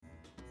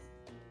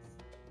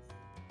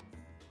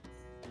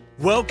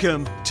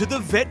Welcome to the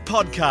Vet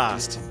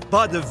Podcast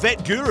by the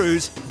Vet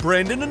Gurus,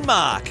 Brendan and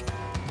Mark.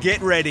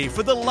 Get ready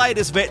for the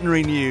latest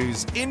veterinary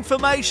news,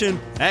 information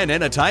and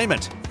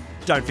entertainment.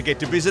 Don't forget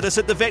to visit us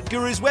at the Vet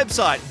Gurus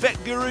website,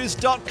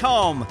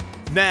 vetgurus.com.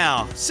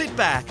 Now, sit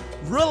back,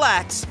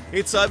 relax.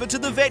 It's over to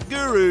the Vet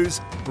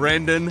Gurus,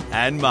 Brendan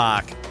and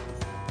Mark.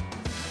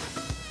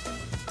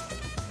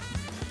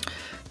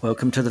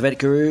 Welcome to the Vet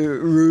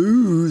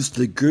Gurus.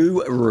 The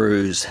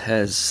Gurus,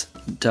 as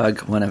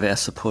Doug, one of our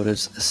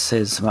supporters,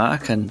 says,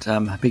 Mark. And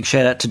a big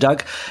shout out to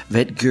Doug.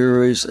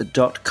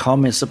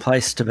 Vetgurus.com is the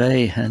place to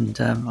be. And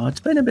it's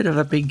been a bit of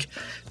a big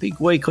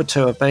week or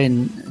two. I've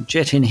been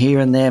jetting here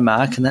and there,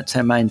 Mark, and that's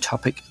our main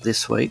topic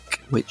this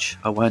week, which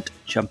I won't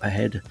jump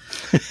ahead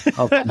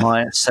of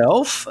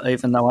myself,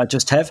 even though I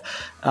just have.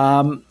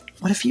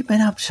 What have you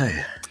been up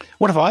to?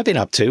 What have I been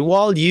up to?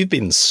 While you've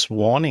been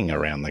swanning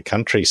around the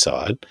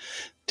countryside,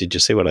 did you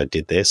see what I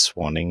did there,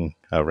 swanning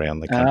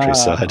around the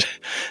countryside?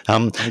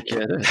 I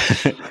get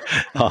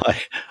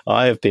it.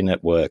 I have been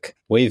at work.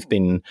 We've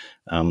been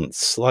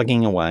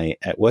slugging away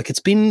at work. It's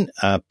been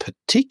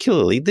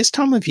particularly this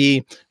time of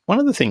year, one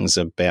of the things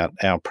about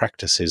our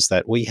practice is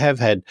that we have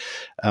had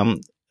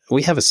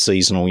we have a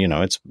seasonal,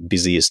 it's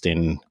busiest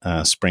in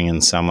spring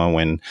and summer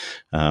when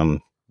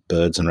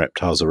birds and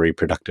reptiles are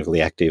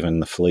reproductively active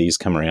and the fleas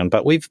come around.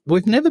 But we've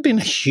never been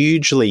a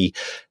hugely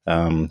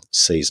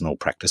seasonal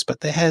practice,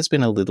 but there has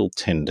been a little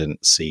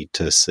tendency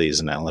to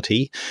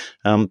seasonality.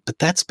 But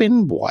that's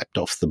been wiped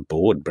off the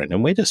board,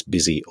 Brendan. We're just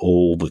busy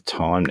all the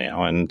time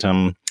now.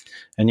 And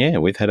yeah,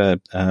 we've had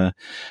a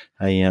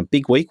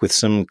big week with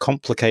some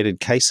complicated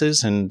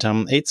cases, and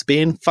it's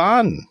been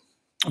fun.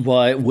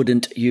 Why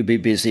wouldn't you be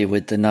busy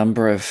with the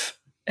number of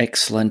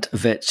excellent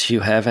vets you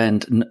have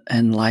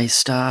and lay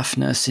staff,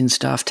 nursing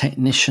staff,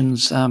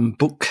 technicians,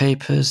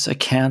 bookkeepers,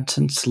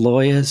 accountants,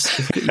 lawyers?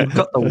 You've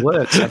got the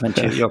works, haven't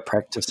you, your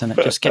practice, and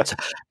it just gets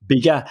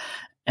bigger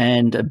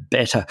and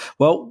better.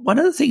 Well, one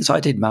of the things I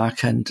did,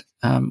 Mark, and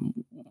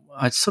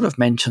I sort of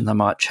mentioned I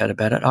might chat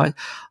about it.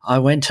 I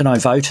went and I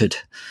voted.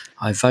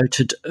 I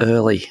voted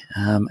early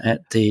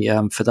at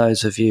the for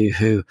those of you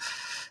who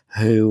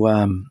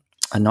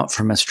are not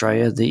from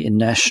Australia, the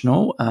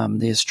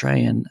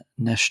Australian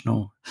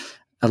national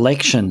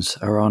elections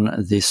are on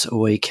this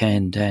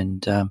weekend,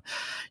 and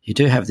you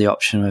do have the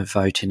option of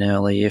voting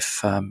early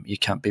if you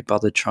can't be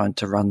bothered trying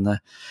to run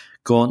the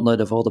gauntlet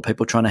of all the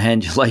people trying to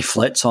hand you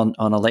leaflets on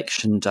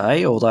election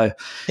day, although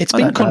it's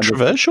been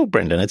controversial,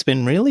 Brendan. It's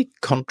been really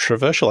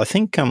controversial. I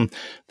think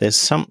there's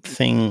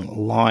something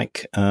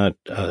like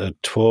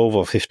 12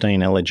 or 15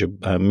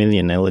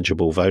 million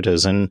eligible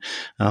voters, and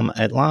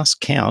at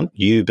last count,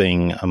 you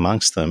being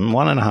amongst them,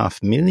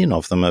 1.5 million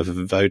of them have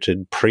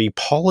voted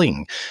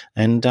pre-polling,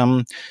 and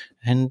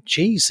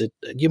geez,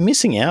 you're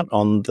missing out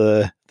on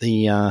the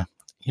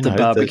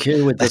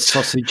barbecue with the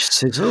sausage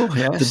sizzle,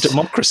 yes. The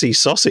democracy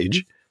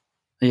sausage.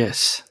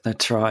 Yes,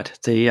 that's right.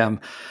 The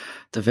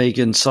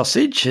vegan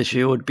sausage, as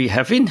you would be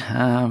having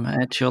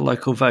at your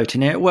local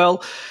voting area.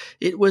 Well,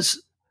 it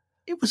was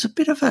a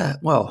bit of a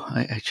 – well,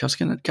 actually I was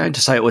going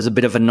to say it was a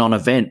bit of a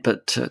non-event,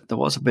 but there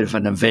was a bit of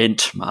an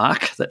event,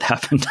 Mark, that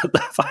happened at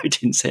the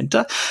voting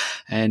centre.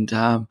 And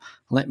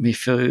let me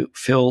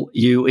fill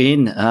you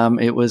in.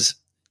 It was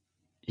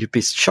 – you'd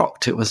be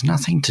shocked. It was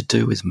nothing to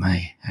do with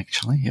me,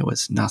 actually. It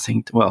was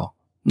nothing – well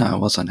 – no, it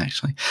wasn't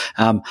actually.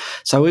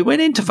 So we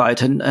went in to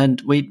vote,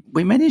 and we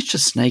managed to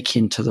sneak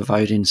into the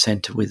voting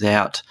centre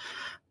without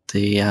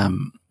the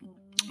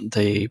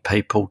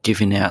people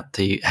giving out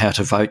the how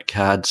to vote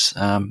cards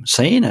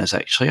seeing us.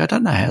 Actually, I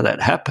don't know how that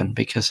happened,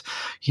 because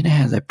you know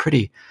how they're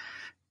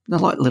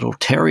like little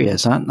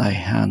terriers, aren't they?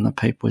 And the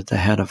people with the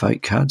how to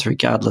vote cards,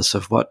 regardless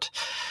of what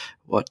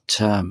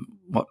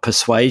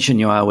persuasion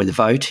you are with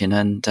voting,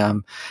 and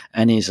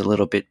Annie's a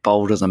little bit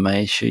bolder than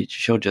me.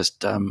 She'll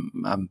just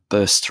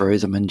burst through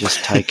them and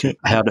just take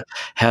how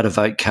to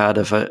vote card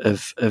of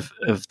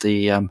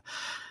the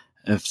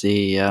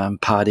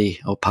party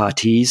or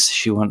parties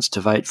she wants to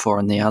vote for,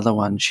 and the other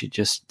one she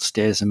just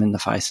stares them in the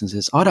face and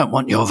says, "I don't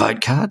want your vote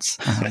cards."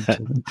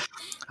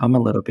 I'm a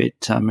little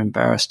bit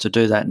embarrassed to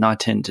do that, and I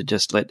tend to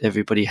just let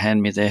everybody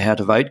hand me their how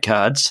to vote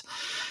cards.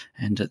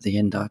 And at the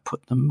end, I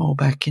put them all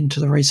back into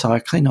the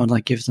recycling, and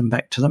I give them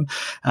back to them.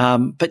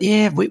 But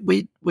yeah,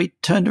 we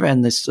turned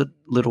around this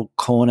little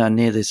corner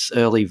near this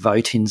early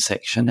voting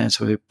section as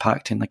we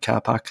parked in the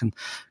car park, and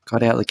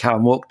got out of the car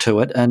and walked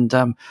to it. And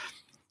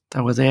they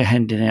were there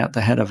handing out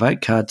the how to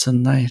vote cards,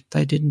 and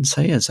they didn't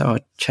see us. They were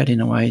chatting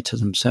away to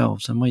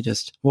themselves, and we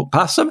just walked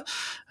past them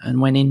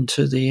and went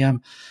into the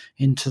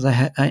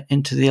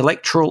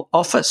electoral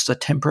office, the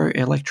temporary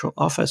electoral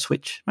office,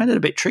 which made it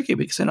a bit tricky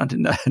because then I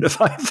didn't know how to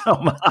vote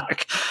for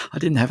Mark. I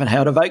didn't have a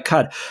how to vote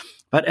card.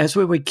 But as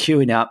we were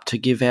queuing up to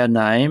give our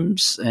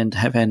names and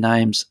have our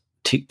names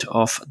ticked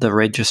off the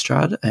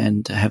registrar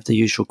and have the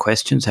usual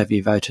questions, have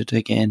you voted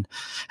again?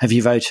 Have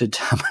you voted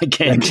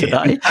again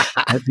today?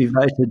 Have you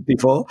voted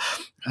before?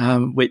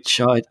 Which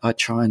I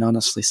try and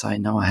honestly say,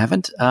 no, I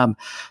haven't.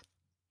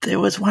 There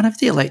was one of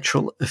the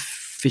electoral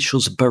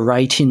officials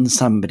berating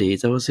somebody.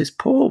 There was this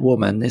poor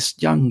woman, this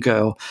young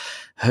girl,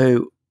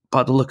 who,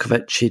 by the look of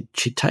it, she'd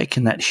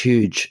taken that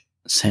huge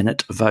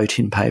Senate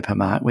voting paper,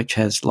 Mark, which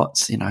has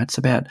lots. It's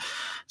about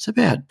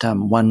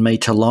 1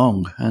 metre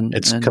long, and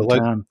It's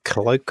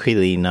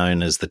colloquially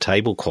known as the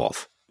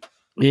tablecloth.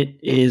 It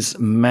is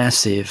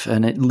massive,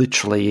 and it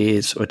literally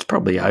is. It's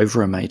probably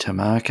over a metre,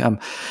 Mark,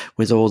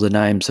 with all the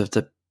names of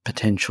the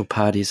potential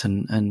parties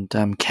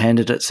and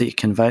candidates that you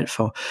can vote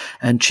for.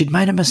 And she'd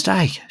made a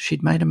mistake.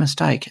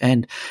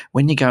 And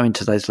when you go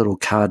into those little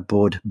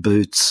cardboard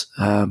booths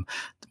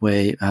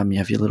where you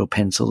have your little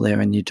pencil there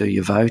and you do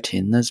your vote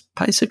in, there's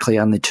basically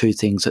only two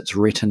things that's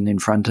written in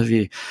front of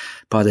you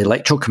by the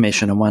Electoral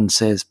Commission. And one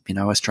says,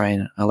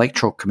 Australian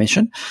Electoral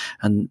Commission.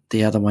 And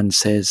the other one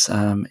says,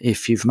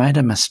 if you've made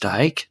a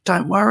mistake,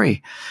 don't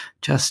worry.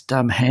 Just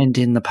hand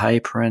in the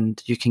paper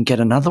and you can get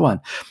another one.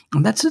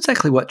 And that's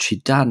exactly what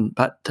she'd done.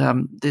 But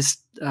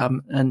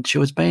and she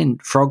was being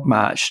frog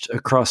marched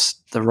across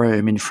the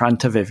room in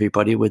front of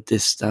everybody with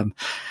this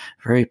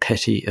very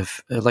petty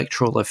of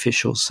electoral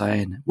officials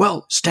saying,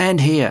 well,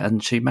 stand here.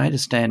 And she made a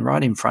stand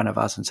right in front of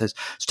us and says,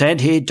 stand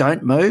here,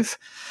 don't move.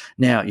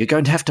 Now, you're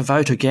going to have to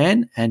vote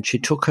again. And she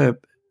took her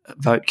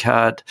vote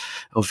card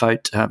or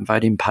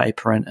voting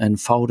paper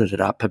and folded it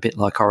up a bit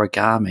like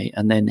origami,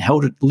 and then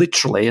held it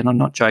literally, and I'm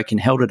not joking,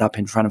 held it up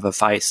in front of her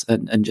face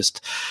and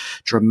just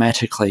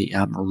dramatically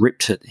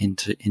ripped it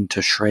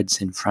into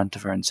shreds in front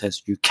of her and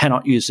says, you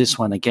cannot use this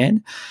one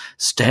again.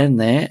 Stand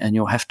there and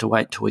you'll have to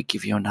wait till we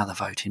give you another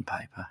voting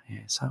paper.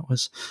 Yeah, so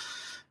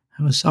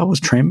I was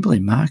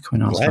trembling, Mark,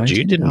 when I was voting. Glad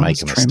you didn't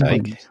make a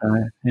mistake.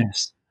 So,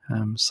 yes.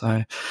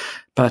 So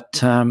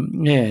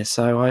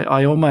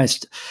I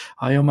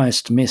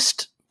almost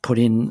missed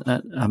putting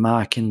a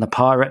mark in the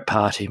Pirate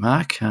Party,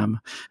 Mark.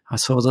 I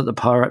saw that the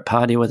Pirate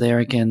Party were there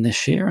again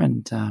this year,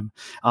 and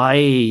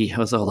I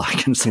was all I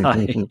can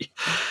say.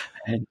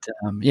 And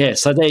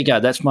so there you go.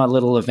 That's my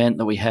little event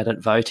that we had at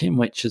Voting,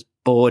 which has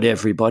bored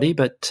everybody,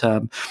 but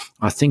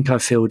I think I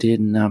filled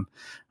in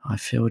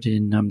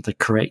the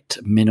correct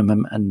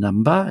minimum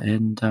number,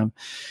 and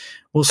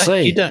we'll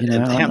see.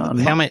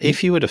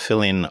 If you were to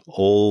fill in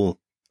all,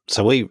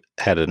 so we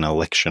had an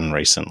election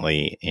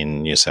recently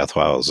in New South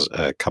Wales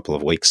a couple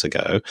of weeks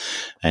ago,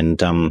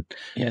 and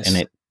yes. And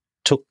it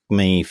took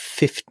me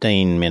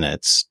 15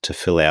 minutes to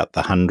fill out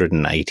the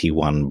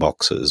 181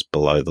 boxes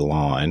below the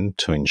line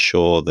to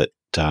ensure that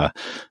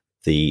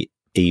the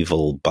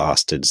evil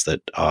bastards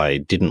that I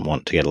didn't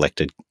want to get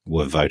elected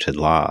were voted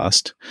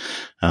last.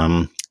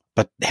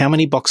 But how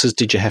many boxes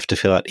did you have to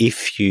fill out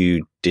if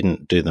you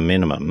didn't do the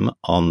minimum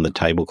on the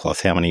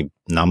tablecloth? How many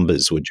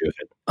numbers would you have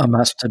had? I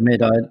must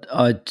admit,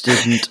 I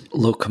didn't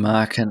look,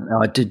 Mark, and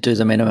I did do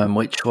the minimum,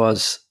 which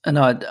was, and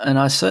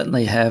I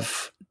certainly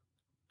have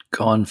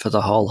gone for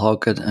the whole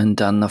hog and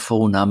done the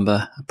full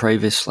number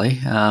previously.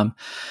 The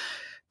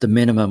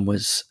minimum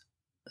was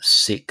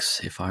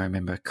 6, if I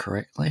remember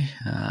correctly.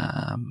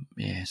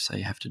 So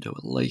you have to do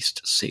at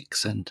least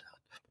 6, and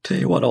tell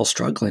you what, I was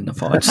struggling to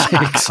find 6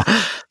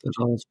 that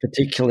I was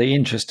particularly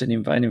interested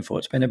in voting for.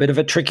 It's been a bit of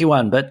a tricky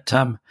one, but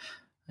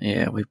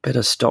we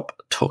better stop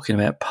talking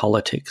about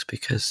politics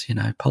because,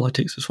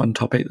 politics is one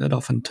topic that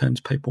often turns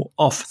people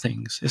off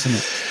things, isn't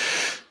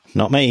it?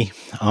 Not me.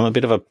 I'm a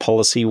bit of a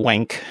policy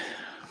wank.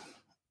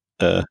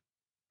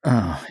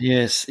 Oh,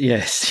 yes,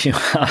 you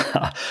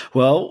are.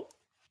 Well,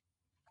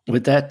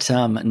 with that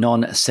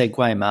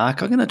non-segue,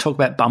 Mark, I'm going to talk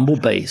about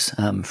bumblebees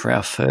for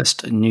our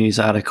first news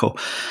article.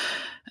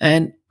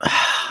 And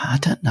I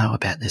don't know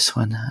about this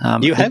one.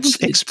 You have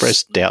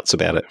expressed doubts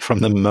about it from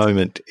the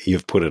moment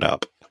you've put it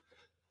up.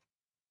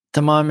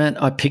 The moment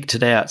I picked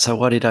it out. So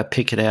why did I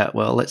pick it out?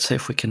 Well, let's see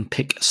if we can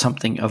pick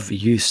something of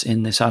use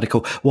in this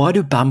article. Why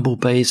do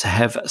bumblebees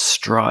have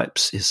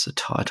stripes is the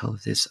title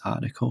of this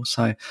article.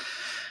 So,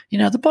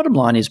 the bottom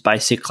line is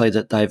basically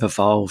that they've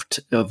evolved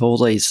of all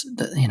these,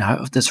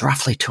 there's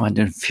roughly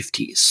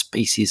 250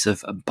 species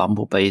of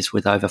bumblebees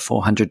with over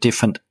 400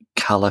 different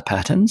colour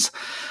patterns,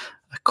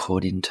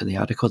 according to the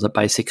article, that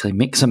basically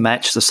mix and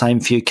match the same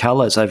few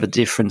colours over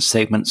different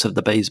segments of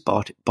the bee's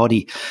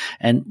body.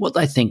 And what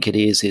they think it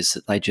is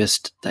that they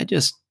just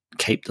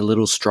keep the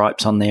little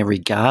stripes on there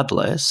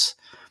regardless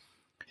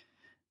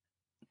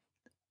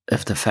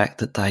of the fact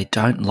that they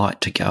don't like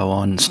to go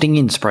on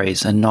stinging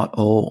sprees, and not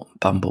all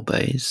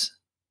bumblebees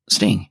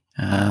sting.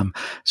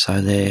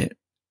 So they're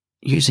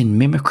using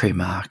mimicry,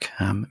 Mark,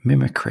 and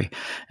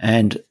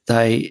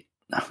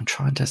I'm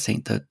trying to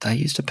think that they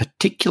used a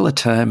particular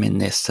term in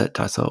this that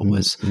I thought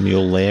was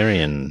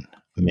Mullerian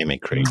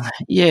mimicry.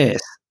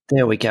 Yes,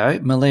 there we go.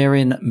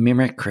 Mullerian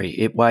mimicry.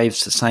 It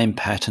waves the same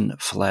pattern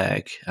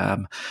flag.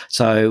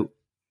 So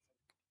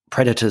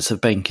predators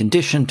have been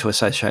conditioned to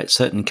associate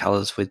certain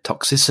colours with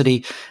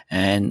toxicity,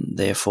 and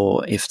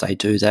therefore, if they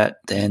do that,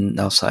 then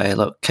they'll say,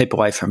 "Look, keep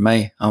away from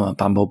me. I'm a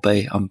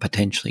bumblebee. I'm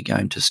potentially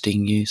going to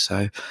sting you.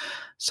 So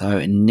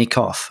nick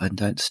off and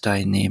don't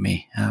stay near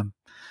me."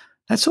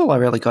 That's all I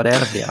really got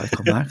out of the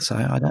article, Mark. So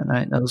I don't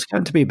know. There was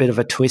going to be a bit of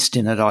a twist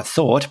in it, I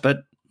thought,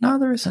 but no,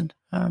 there isn't.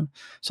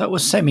 So it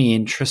was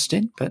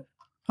semi-interesting, but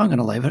I'm going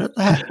to leave it at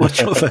that.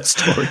 What's your first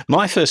story?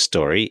 My first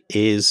story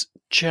is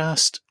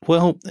just,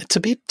 well, it's a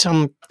bit,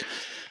 I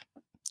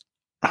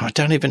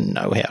don't even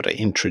know how to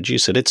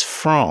introduce it. It's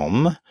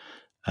from,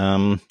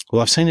 well,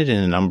 I've seen it in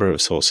a number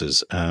of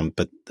sources,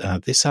 but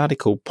this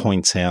article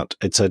points out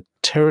it's a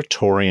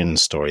Territorian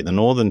story, the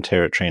Northern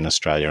Territory in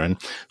Australia.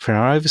 And for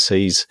our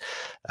overseas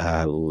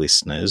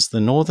listeners,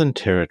 the Northern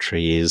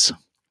Territory is,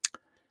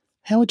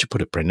 how would you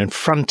put it, Brendan?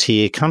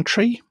 Frontier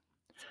country?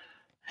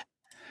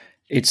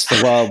 It's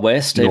the Wild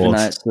West, even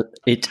though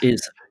it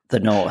is the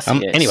North.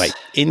 Yes. Anyway,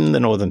 in the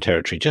Northern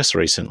Territory, just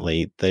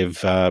recently,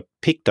 they've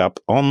picked up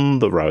on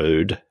the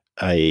road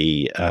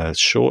a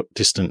short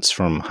distance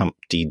from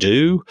Humpty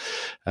Doo.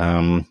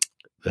 They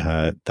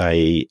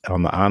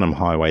on the Arnhem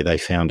Highway, they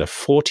found a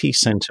 40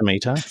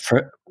 centimetre.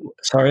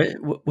 Sorry,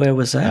 where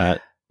was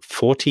that?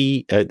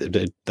 40.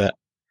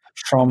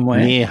 From where?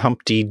 Near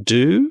Humpty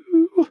Doo.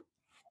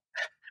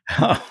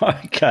 Oh,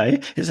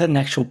 okay. Is that an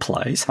actual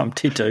place,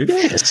 Humpty Doo?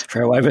 Yes.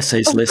 For our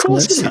overseas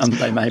listeners,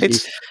 they may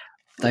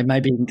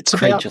be it's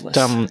credulous.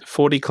 About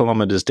 40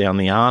 kilometres down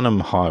the Arnhem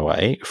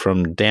Highway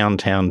from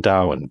downtown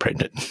Darwin,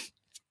 Brendan.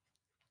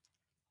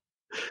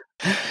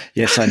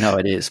 Yes, I know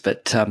it is,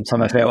 but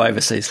some of our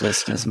overseas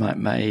listeners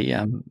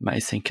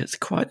may think it's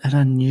quite an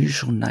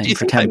unusual name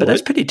for a town, but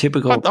that's pretty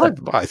typical.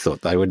 I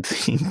thought they would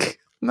think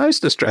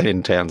most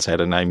Australian towns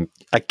had a name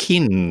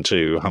akin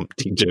to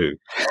Humpty Doo.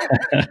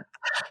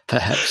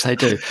 Perhaps they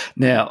do.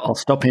 Now, I'll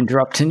stop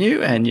interrupting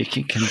you and you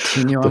can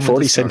continue on. The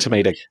 40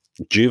 centimetre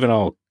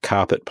juvenile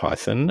carpet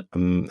python,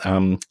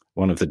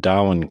 one of the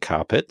Darwin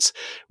carpets,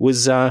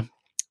 was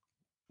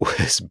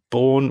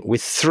born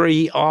with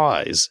 3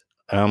 eyes.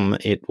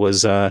 It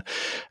was a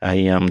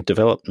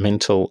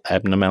developmental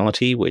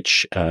abnormality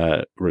which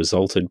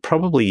resulted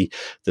probably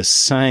the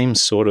same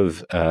sort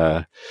of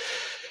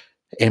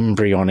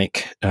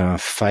embryonic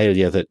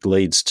failure that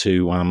leads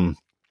to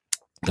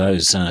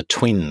those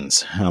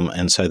twins,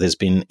 and so there's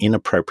been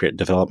inappropriate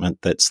development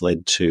that's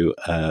led to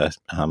a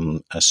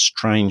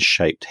strange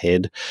shaped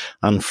head.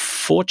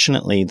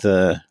 Unfortunately,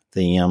 the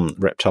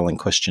reptile in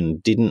question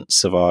didn't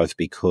survive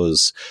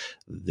because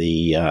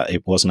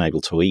it wasn't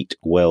able to eat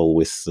well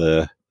with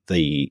the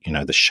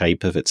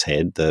shape of its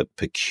head, the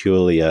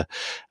peculiar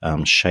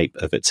shape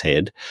of its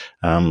head,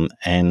 and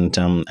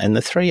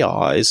the 3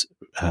 eyes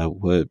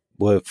were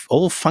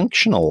all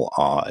functional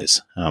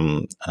eyes,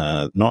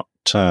 not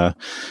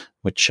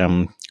which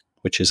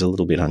is a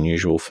little bit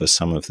unusual for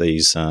some of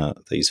these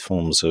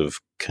forms of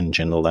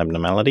congenital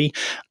abnormality.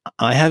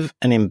 I have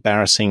an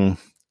embarrassing.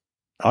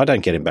 I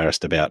don't get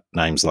embarrassed about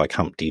names like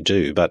Humpty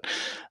Doo, but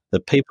the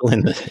people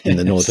in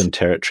the Northern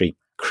Territory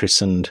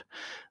christened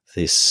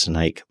this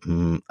snake,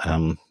 and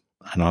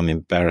I'm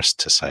embarrassed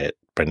to say it,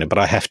 Brendan, but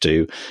I have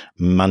to,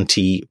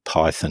 Monty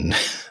Python.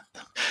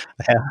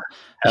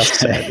 How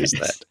sad is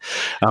that?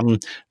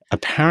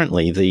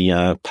 Apparently,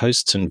 the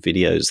posts and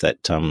videos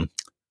that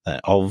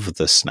of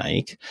the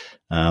snake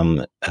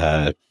have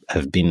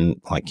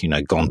been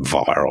gone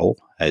viral,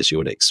 as you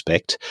would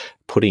expect,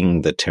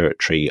 putting the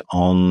territory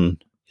on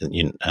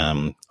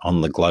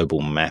the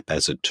global map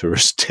as a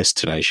tourist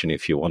destination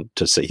if you want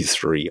to see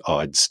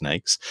 3-eyed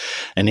snakes.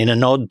 And in a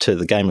nod to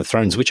the Game of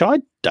Thrones, which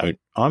I'm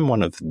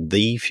one of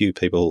the few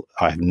people,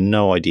 I have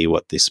no idea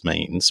what this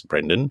means,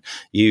 Brendan.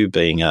 You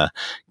being a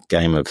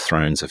Game of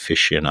Thrones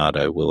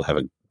aficionado will have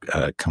a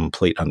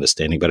complete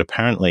understanding, but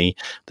apparently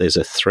there's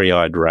a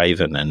 3-eyed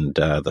raven, and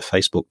the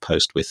Facebook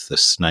post with the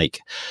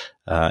snake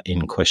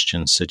in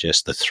question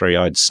suggests the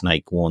 3-eyed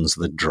snake warns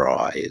the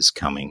dry is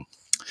coming.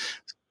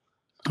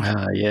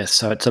 Yes,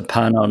 so it's a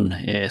pun on,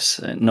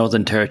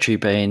 Northern Territory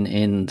being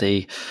in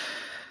the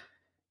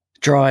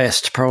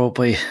driest,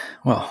 probably,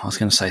 well, I was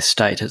going to say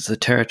state, it's the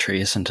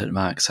territory, isn't it,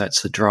 Mark? So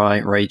it's the dry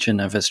region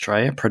of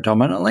Australia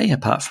predominantly,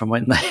 apart from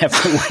when they have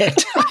the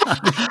wet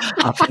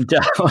up and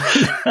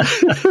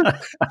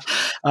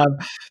down.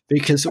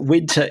 Because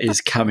winter is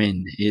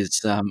coming,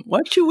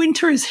 actually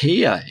winter is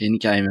here in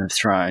Game of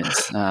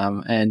Thrones.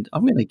 And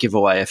I'm going to give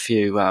away a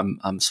few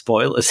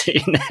spoilers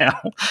here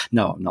now.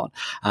 No, I'm not.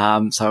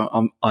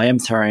 So I am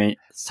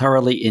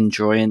thoroughly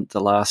enjoying the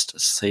last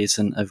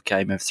season of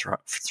Game of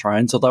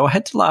Thrones, although I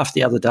had to laugh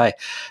the other day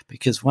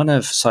because one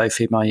of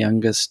Sophie, my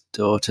youngest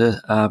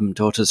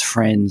daughter's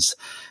friends,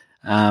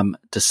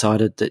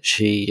 decided that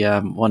she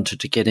wanted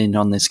to get in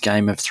on this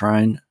Game of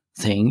Thrones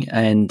thing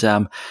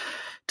and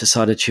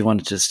decided she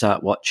wanted to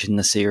start watching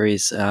the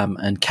series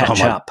and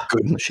catch up.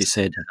 Goodness. She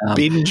said,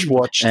 binge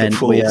watch the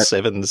full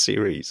 7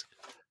 series.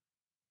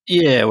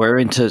 Yeah, we're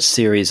into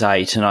series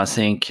 8, and I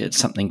think it's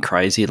something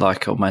crazy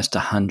like almost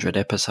 100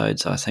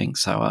 episodes, I think.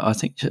 So I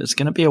think it's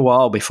going to be a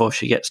while before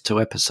she gets to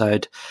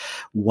episode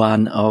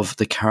 1 of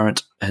the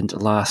current and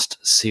last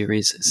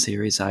series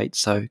 8.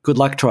 So good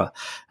luck to her.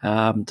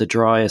 The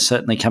dry is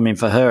certainly coming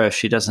for her if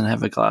she doesn't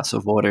have a glass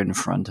of water in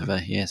front of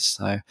her. Yes.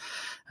 So,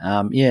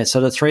 so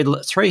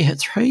the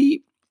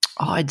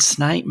three-eyed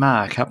snake,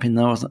 Mark, up in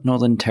the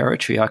Northern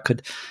Territory.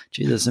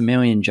 There's a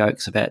million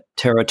jokes about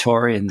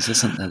Territorians,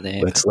 isn't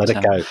there? Let's let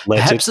it go.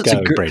 Let it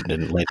go,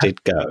 Brendan. Let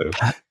it go.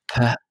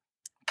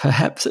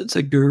 Perhaps it's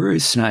a guru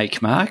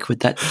snake, Mark,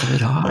 with that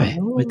third eye,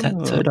 with that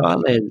third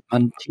eyelid,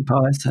 Monty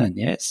Python.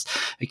 Yes,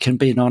 it can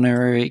be an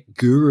honorary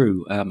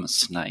guru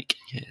snake.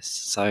 Yes,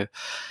 so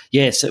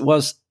yes, it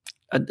was.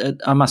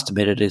 I must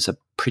admit, it is a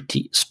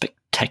pretty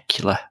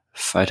spectacular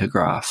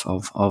photograph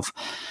of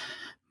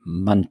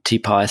Monty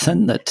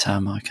Python that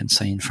I can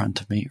see in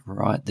front of me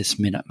right this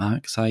minute,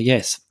 Mark. So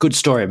yes, good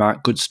story,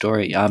 Mark. Good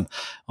story.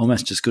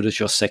 Almost as good as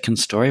your second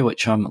story,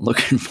 which I'm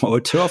looking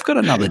forward to. I've got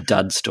another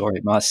dud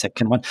story, my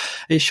second one.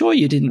 Are you sure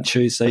you didn't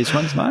choose these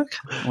ones, Mark?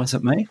 Was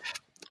it me?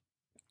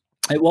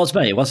 It was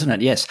me, wasn't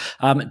it? Yes.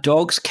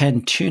 Dogs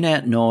can tune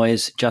out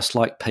noise just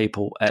like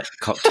people at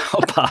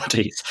cocktail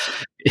parties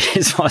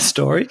is my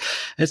story.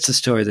 It's a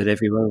story that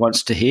everyone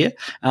wants to hear.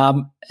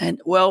 And,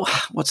 well,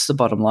 what's the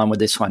bottom line with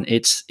this one?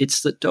 It's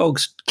that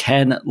dogs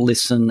can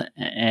listen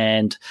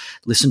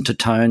to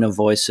tone of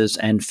voices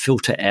and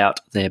filter out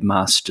their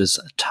master's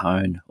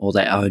tone or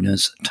their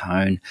owner's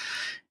tone,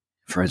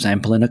 for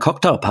example, in a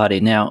cocktail party.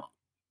 Now,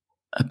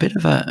 a bit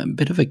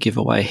of a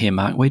giveaway here,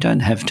 Mark. We don't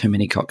have too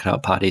many cocktail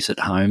parties at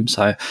home,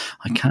 so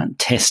I can't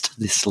test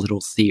this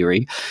little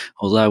theory,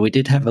 although we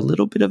did have a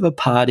little bit of a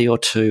party or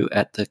two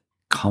at the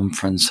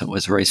conference that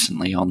was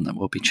recently on that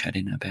we'll be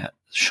chatting about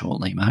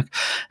shortly, Mark.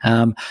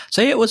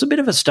 So, it was a bit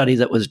of a study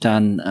that was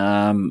done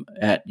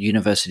at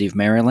University of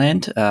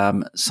Maryland.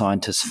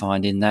 Scientists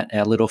finding that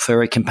our little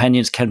furry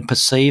companions can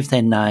perceive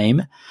their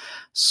name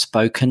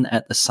spoken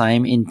at the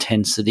same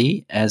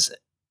intensity as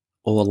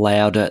or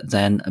louder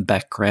than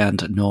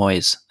background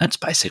noise. That's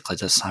basically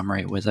the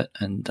summary with it.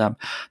 And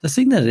the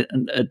thing that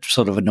it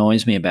sort of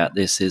annoys me about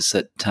this is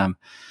that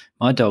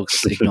my dogs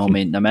ignore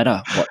me no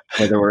matter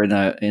whether we're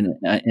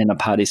in a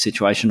party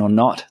situation or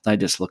not. They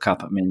just look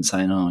up at me and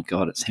say, "Oh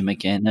God, it's him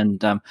again,"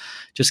 and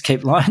just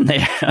keep lying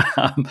there.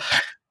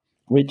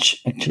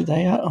 Which actually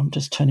they are. I'm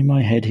just turning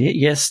my head here.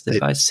 Yes, they're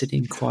both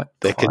sitting quite.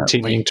 They're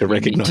continuing to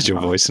recognise your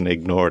voice and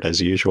ignore it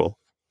as usual.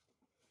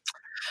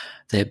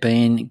 They're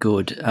being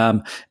good.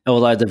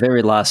 Although the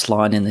very last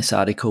line in this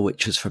article,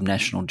 which is from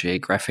National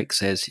Geographic,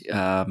 says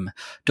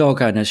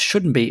dog owners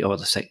shouldn't be, or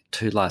the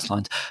two last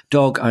lines,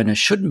 dog owners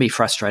shouldn't be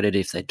frustrated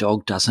if their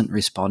dog doesn't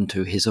respond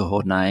to his or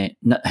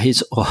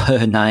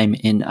her name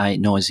in a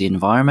noisy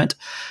environment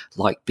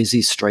like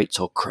busy streets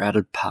or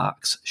crowded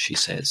parks, she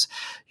says.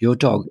 Your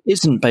dog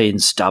isn't being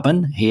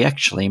stubborn. He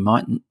actually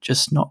might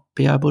just not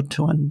be able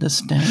to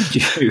understand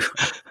you.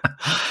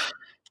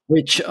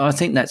 Which I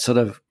think that sort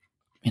of,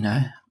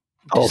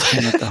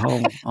 discounted the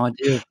whole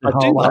idea. I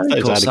do love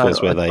those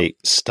articles where they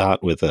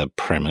start with a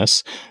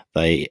premise,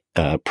 they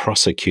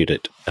prosecute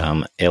it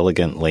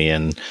elegantly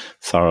and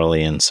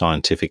thoroughly and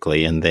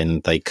scientifically, and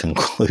then they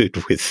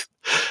conclude with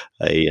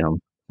a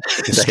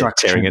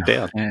tearing it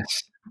down.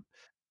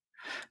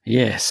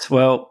 Yes.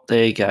 Well,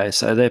 there you go.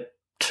 So they're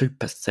two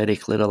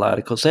pathetic little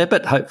articles there,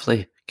 but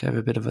hopefully gave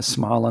a bit of a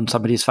smile on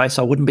somebody's face.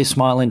 I wouldn't be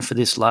smiling for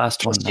this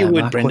last one. You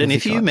would, Mark. Brendan.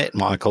 If you met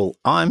Michael,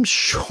 I'm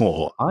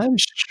sure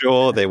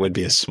there would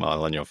be a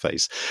smile on your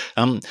face.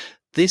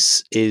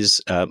 This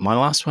is my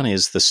last one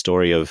is the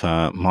story of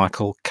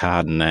Michael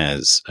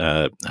Cardenas.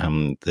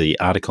 The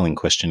article in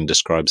question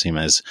describes him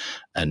as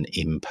an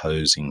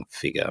imposing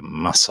figure,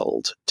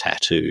 muscled,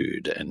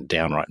 tattooed, and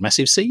downright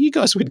massive. See, you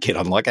guys would get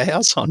on like a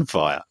house on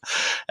fire.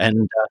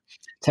 And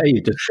how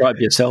you describe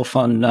yourself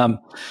on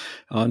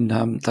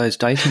those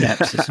dating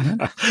apps,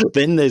 isn't it?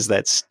 Then there's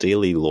that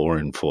steely law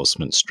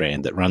enforcement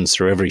strand that runs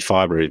through every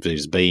fibre of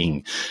his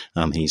being.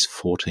 He's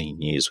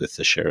 14 years with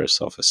the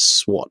Sheriff's Office,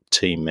 SWAT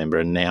team member,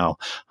 and now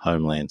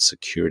Homeland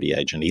Security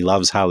agent. He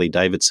loves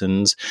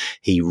Harley-Davidsons.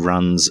 He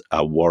runs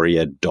a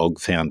warrior dog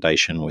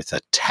foundation with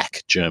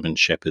attack German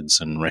Shepherds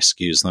and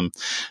rescues them.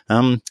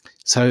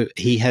 So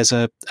he has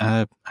a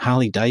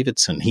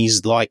Harley-Davidson.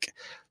 He's like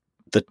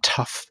the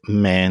tough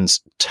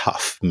man's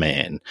tough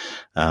man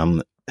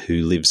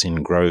who lives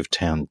in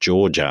Grovetown,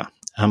 Georgia.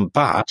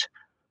 But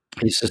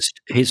he's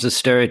a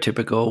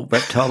stereotypical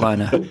reptile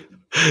owner.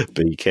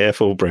 Be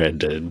careful,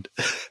 Brandon.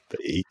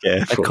 Be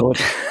careful.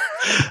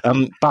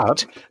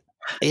 But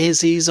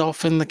as is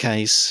often the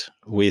case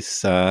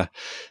with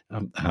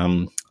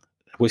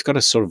we've got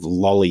a sort of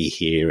lolly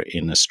here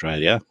in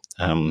Australia,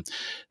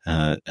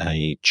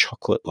 a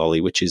chocolate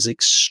lolly, which is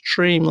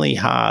extremely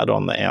hard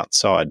on the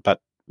outside, but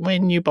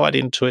when you bite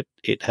into it,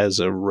 it has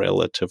a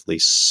relatively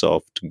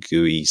soft,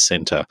 gooey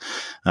centre.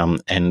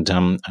 And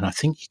I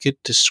think you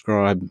could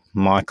describe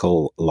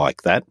Michael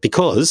like that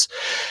because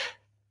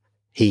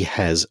he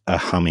has a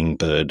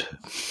hummingbird.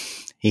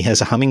 He has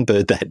a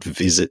hummingbird that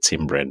visits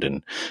him,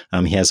 Brendan.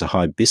 He has a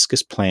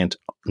hibiscus plant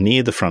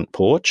near the front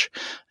porch,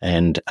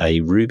 and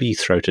a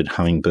ruby-throated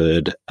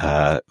hummingbird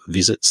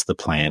visits the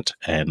plant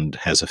and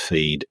has a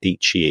feed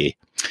each year.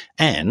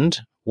 And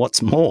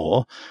what's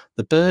more,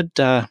 the bird,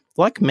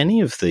 like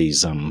many of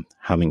these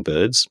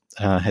hummingbirds,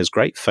 has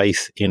great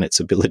faith in its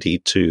ability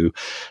to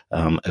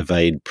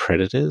evade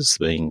predators,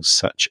 being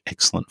such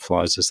excellent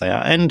flies as they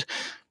are. And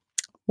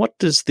what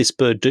does this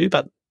bird do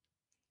but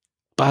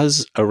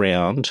buzz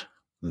around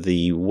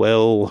the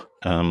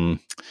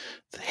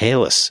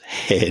hairless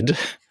head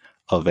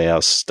of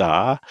our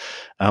star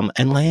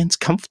and lands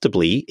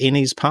comfortably in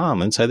his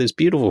palm. And so there's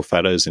beautiful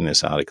photos in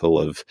this article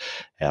of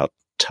our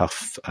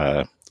tough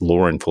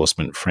law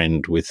enforcement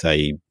friend with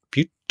a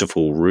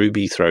beautiful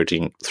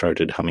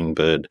ruby-throated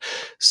hummingbird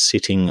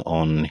sitting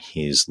on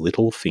his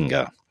little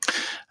finger.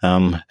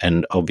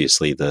 And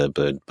obviously the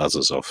bird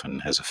buzzes off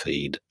and has a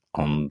feed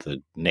on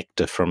the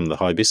nectar from the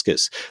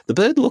hibiscus. The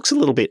bird looks a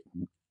little bit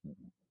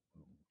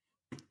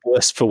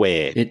worse for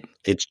wear.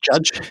 Its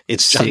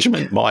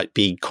judgment might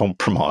be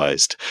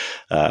compromised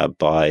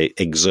by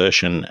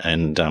exertion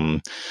and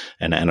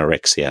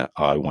anorexia,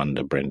 I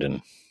wonder,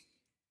 Brendan.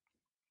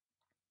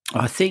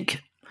 I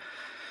think,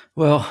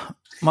 well,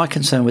 my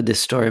concern with this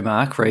story,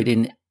 Mark,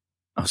 reading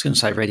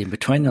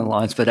between the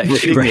lines, but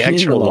actually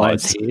reading the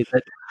lines here,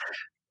 that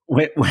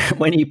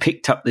when he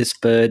picked up this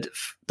bird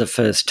the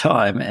first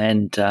time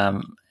and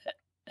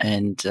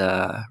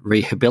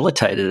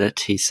rehabilitated it,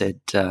 he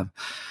said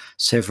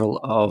several,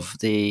 what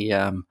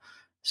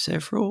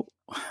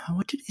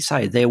did he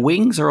say? Their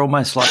wings are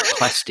almost like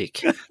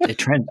plastic. They're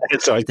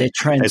transparent. I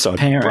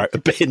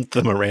bent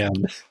them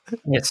around.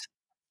 Yes.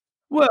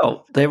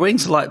 Well, their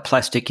wings are like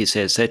plastic, he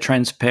says. They're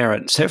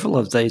transparent. Several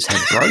of these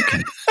have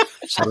broken,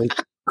 so he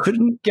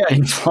couldn't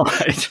gain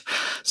flight.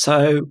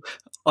 So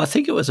I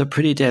think it was a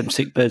pretty damn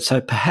sick bird.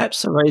 So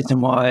perhaps the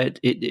reason why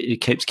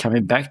it keeps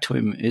coming back to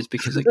him is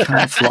because it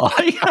can't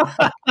fly.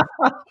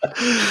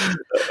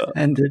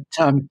 And it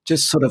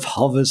just sort of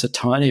hovers a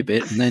tiny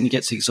bit and then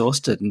gets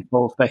exhausted and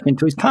falls back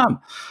into his palm.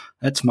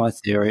 That's my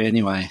theory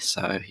anyway.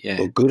 So, yeah.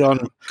 Well, good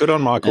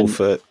on Michael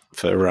for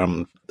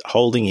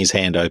holding his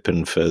hand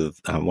open for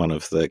one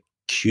of the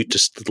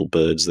cutest little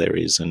birds there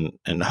is,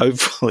 and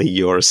hopefully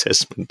your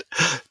assessment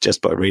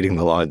just by reading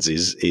the lines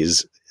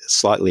is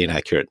slightly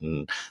inaccurate,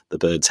 and the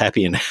bird's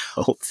happy and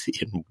healthy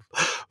and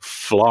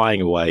flying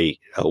away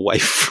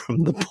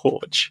from the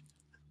porch,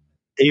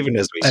 even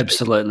as we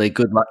absolutely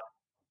speak.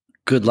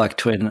 Good luck,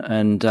 Twin,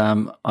 and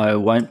I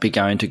won't be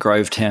going to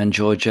Grovetown,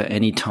 Georgia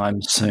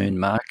anytime soon,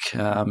 Mark,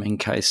 in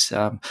case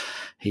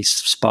he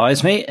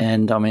spies me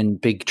and I'm in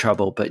big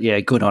trouble. But yeah,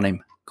 good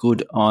on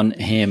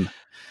him.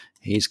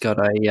 He's got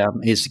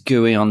he's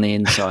gooey on the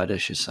inside,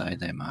 as you say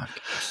there, Mark.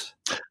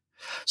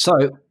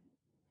 So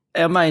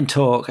our main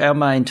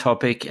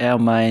topic, our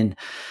main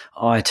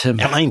item,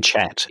 our main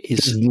chat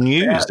is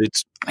news.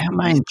 Our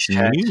main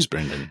chat news,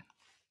 Brendan,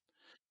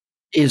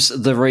 is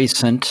the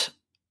recent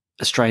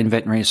Australian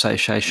Veterinary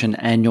Association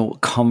annual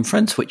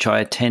conference, which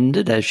I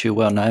attended, as you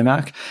well know,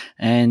 Mark.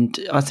 And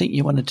I think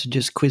you wanted to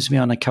just quiz me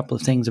on a couple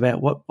of things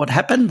about what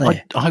happened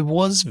there. I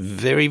was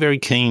very, very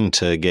keen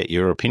to get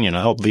your opinion.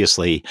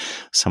 Obviously,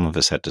 some of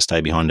us had to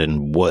stay behind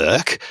and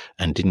work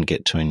and didn't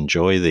get to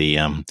enjoy the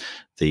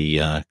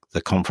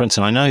conference.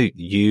 And I know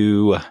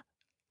you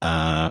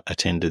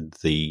attended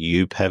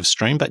the UPAV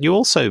stream, but you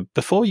also,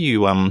 before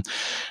you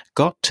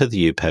got to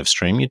the UPAV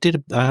stream, you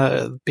did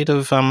a bit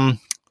of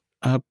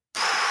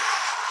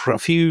a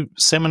few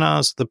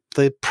seminars. The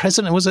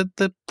president, was it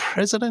the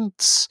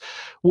president's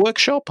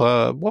workshop?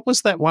 What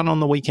was that one on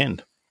the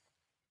weekend?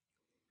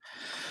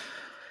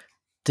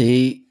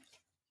 The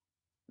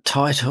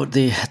title,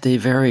 the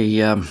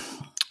very I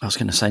was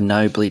going to say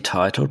nobly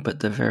titled, but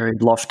the very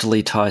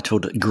loftily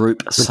titled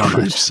Group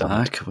Summit.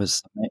 Mark,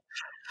 was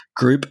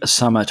Group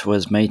Summit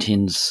was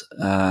meetings.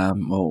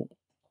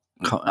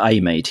 A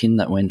meeting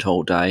that went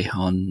all day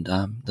on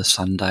the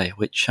Sunday,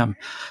 which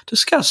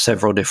discussed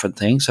several different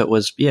things. It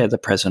was, the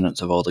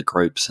presidents of all the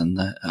groups and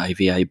the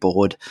AVA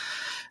board,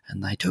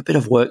 and they do a bit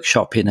of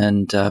workshopping.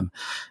 And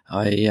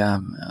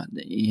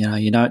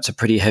it's a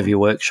pretty heavy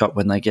workshop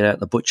when they get out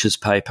the butcher's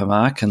paper,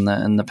 Mark, and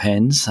the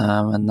pens,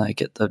 and they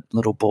get the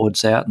little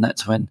boards out, and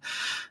that's when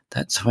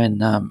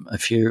a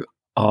few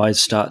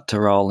eyes start to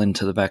roll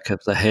into the back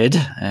of the head,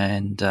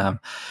 and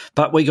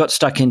but we got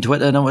stuck into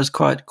it, and it was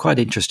quite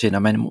interesting. I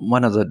mean,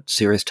 one of the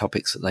serious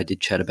topics that they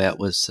did chat about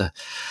was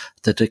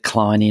the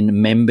decline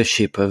in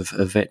membership of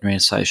veterinary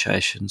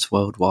associations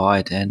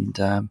worldwide,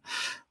 and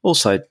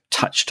also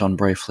touched on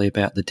briefly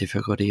about the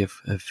difficulty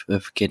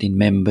of getting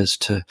members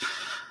to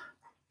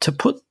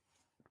put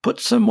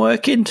some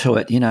work into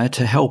it,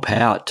 to help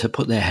out, to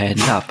put their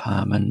hand up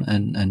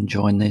and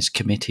join these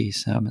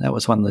committees. That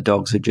was one of the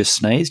dogs who just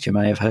sneezed, you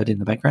may have heard in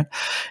the background.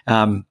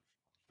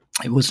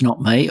 It was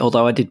not me,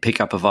 although I did pick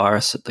up a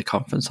virus at the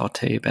conference. I'll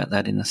tell you about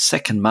that in a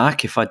second,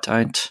 Mark, if I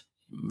don't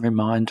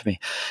remind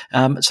me.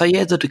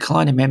 The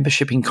decline in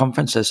membership in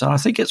conferences, and I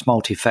think it's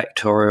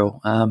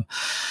multifactorial,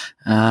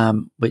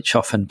 which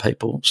often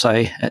people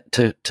say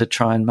to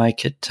try and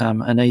make it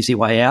an easy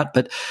way out.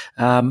 But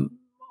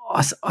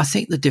I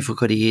think the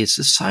difficulty is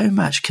there's so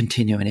much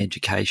continuing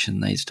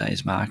education these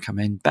days, Mark. I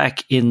mean,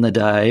 back in the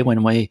day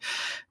when we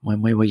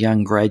were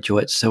young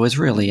graduates, there was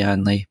really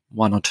only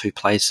one or two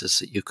places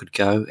that you could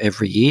go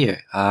every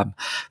year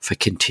for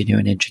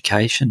continuing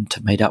education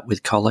to meet up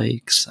with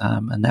colleagues,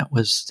 and that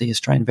was the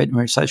Australian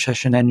Veterinary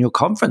Association annual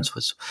conference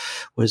was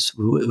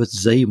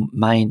the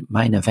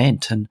main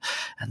event. And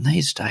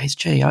these days,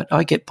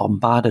 I get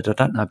bombarded. I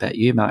don't know about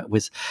you, Mark,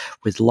 with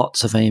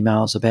lots of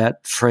emails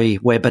about free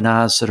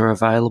webinars that are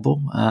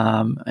available,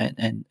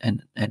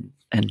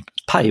 and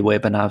pay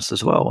webinars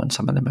as well, and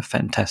some of them are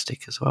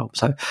fantastic as well.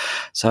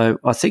 So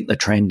I think the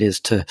trend is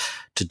to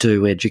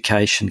do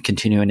education,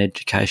 continuing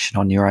education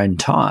on your own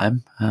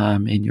time,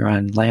 in your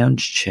own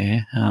lounge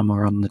chair,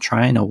 or on the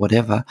train or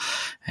whatever,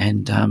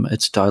 and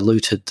it's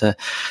diluted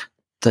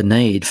the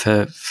need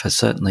for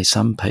certainly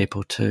some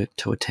people to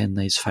attend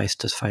these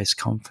face-to-face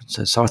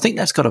conferences. So I think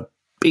that's got a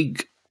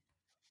big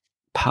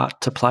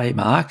part to play,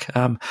 Mark.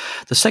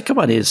 The second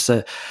one is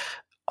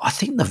I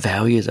think the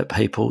value that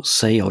people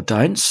see or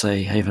don't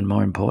see, even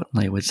more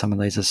importantly, with some of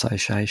these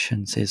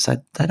associations, is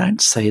that they don't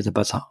see the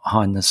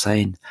behind the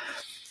scene,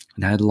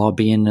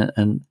 lobbying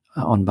and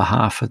on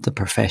behalf of the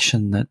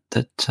profession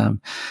that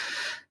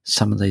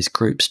some of these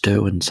groups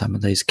do and some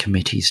of these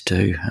committees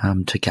do,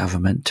 to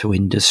government, to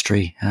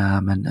industry,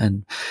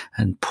 and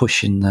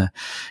pushing the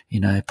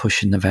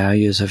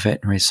values of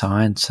veterinary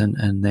science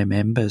and their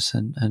members,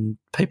 and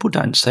people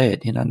don't see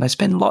it, and they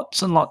spend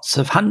lots and lots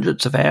of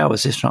hundreds of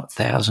hours, if not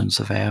thousands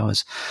of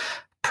hours,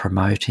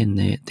 promoting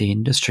the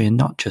industry, and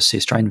not just the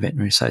Australian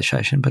Veterinary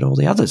Association, but all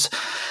the others.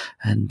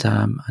 And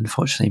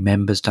unfortunately,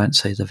 members don't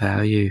see the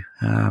value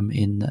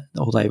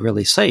all they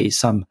really see,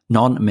 some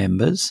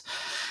non-members,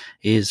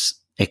 is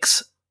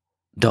X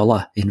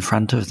dollar in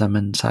front of them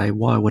and say,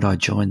 why would I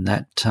join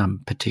that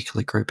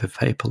particular group of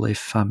people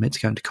if it's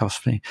going to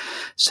cost me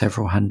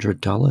several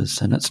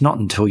 $100s? And it's not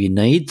until you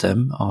need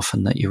them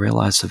often that you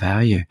realise the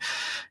value,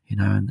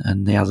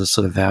 and the other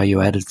sort of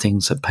value-added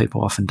things that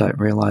people often don't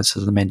realise are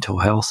the mental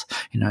health.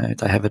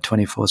 They have a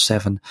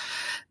 24/7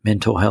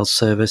 mental health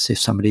service if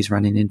somebody's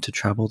running into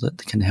trouble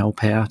that can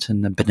help out,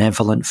 and the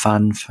benevolent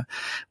fund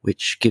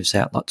which gives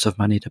out lots of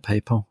money to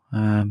people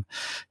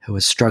who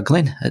are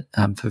struggling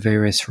for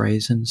various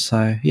reasons. So,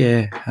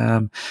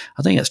 I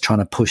think it's trying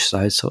to push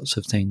those sorts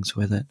of things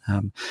with it.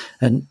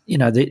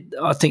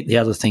 I think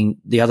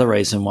the other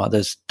reason why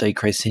there's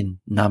decrease in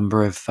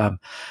number of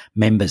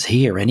members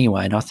here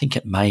anyway, and I think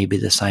it may be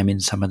the same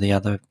in some of the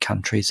other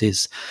countries,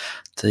 is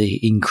the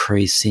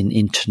increase in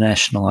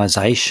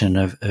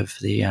internationalisation of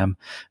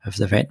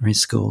the veterinary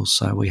schools.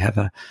 So we have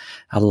a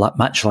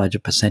much larger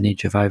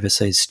percentage of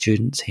overseas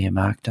students here,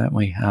 Mark, don't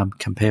we,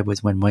 compared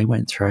with when we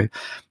went through.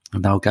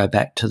 And they'll go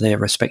back to their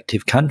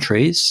respective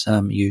countries,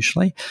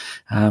 usually,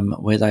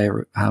 where they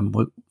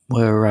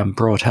were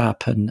brought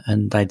up,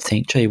 and they'd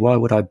think, gee, why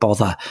would I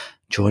bother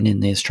joining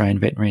the Australian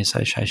Veterinary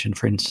Association,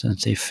 for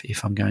instance,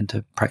 if I'm going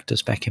to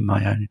practice back in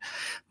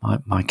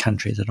my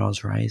country that I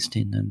was raised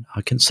in? And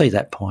I can see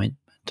that point.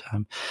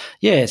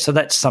 But, so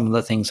that's some of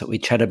the things that we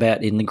chat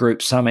about in the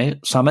group summit,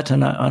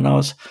 and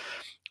I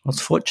was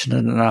fortunate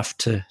enough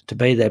to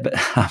be there, but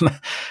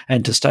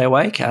and to stay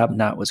awake.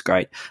 No, it was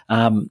great,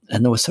 and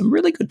there were some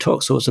really good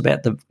talks. It was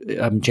about the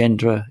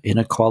gender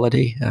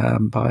inequality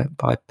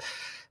by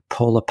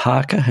Paula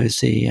Parker, who's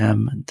the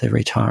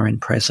retiring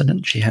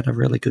president. She had a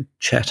really good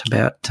chat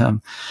about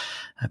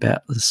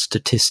the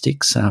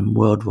statistics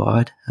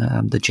worldwide,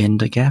 the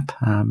gender gap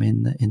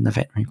in the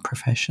veterinary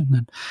profession,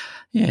 and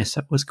yes,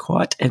 it was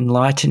quite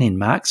enlightening,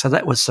 Mark. So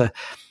that was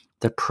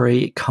the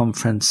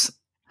pre-conference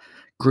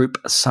group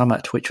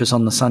summit, which was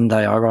on the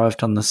Sunday. I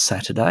arrived on the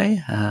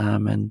Saturday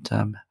and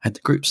had the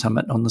group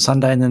summit on the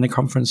Sunday, and then the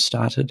conference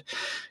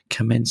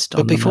commenced on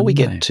the Monday. But before we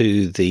get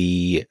to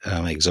the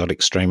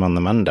exotic stream on the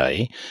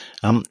Monday,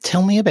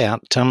 tell me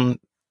about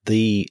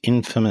the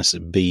infamous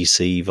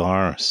BC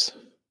virus.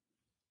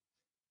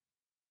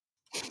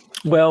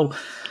 Well,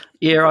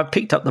 I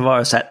picked up the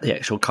virus at the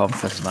actual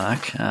conference,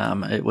 Mark.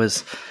 It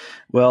was...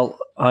 Well,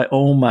 I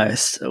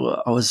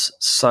was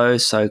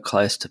so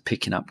close to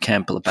picking up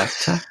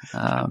Campylobacter.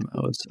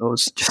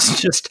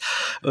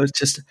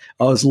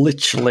 I was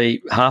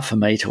literally half a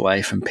metre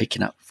away from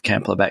picking up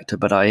Campylobacter,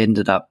 but I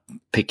ended up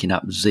picking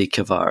up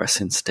Zika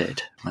virus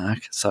instead,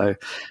 Mark. So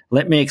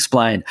let me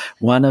explain.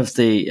 One of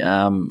the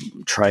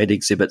trade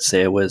exhibits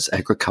there was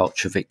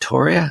Agriculture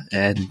Victoria,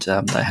 and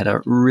they had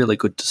a really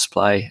good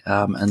display,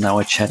 and they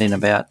were chatting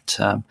about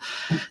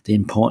the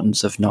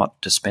importance of not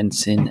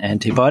dispensing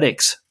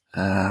antibiotics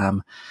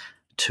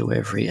to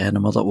every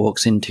animal that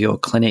walks into your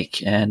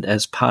clinic. And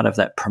as part of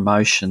that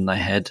promotion, they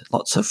had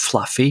lots of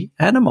fluffy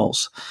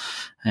animals,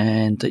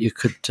 and that you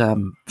could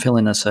fill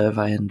in a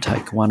survey and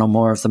take one or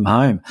more of them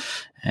home.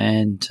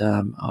 And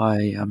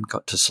I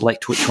got to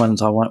select which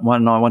ones I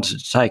wanted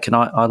to take, and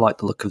I like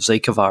the look of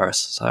Zika virus.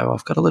 So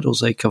I've got a little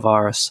Zika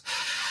virus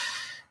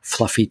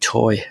fluffy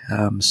toy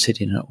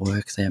sitting at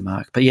work there,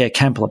 Mark. But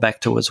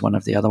Campylobacter was one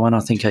of the other one.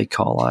 I think E.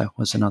 coli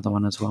was another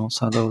one as well.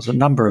 So there was a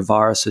number of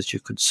viruses you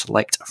could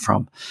select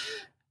from.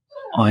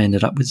 I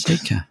ended up with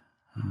Zika.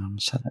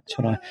 So that's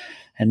what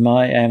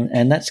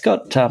and that's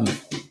got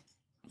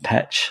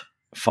patch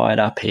fired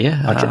up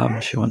here.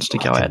 She wants to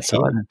go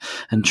outside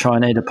and try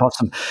and eat a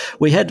possum.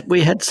 We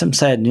had some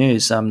sad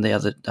news the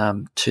other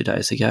 2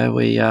 days ago.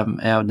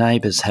 Our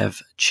neighbours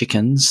have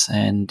chickens,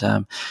 and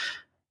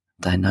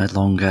they no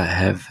longer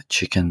have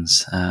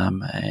chickens,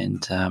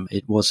 and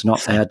it was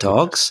not our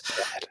dogs.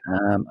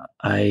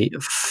 A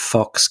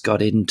fox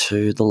got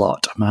into the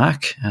lot,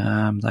 Mark.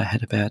 They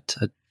had about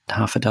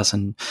half a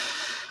dozen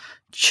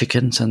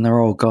chickens, and they're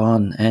all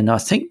gone. And I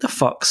think the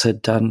fox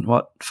had done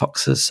what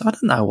foxes, I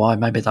don't know why,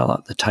 maybe they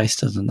like the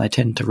taste of them. They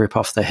tend to rip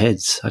off their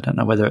heads. I don't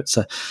know whether it's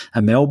a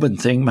Melbourne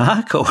thing,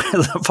 Mark, or whether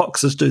the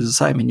foxes do the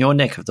same in your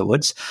neck of the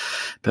woods.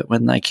 But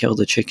when they kill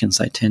the chickens,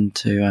 they tend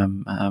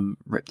to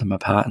rip them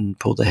apart and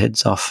pull the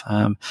heads off.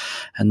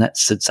 And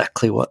that's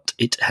exactly what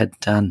it had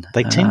done.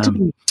 They tend to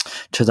be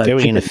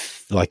very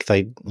like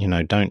they,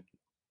 don't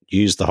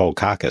use the whole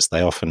carcass.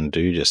 They often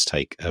do just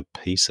take a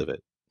piece of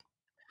it.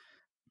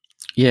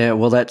 Yeah,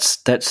 well,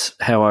 that's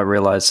how I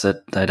realised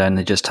that they'd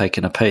only just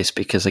taken a piece,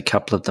 because a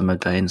couple of them had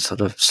been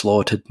sort of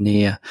slaughtered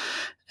near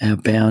our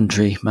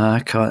boundary,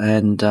 Mark,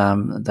 and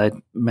they'd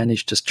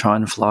managed to try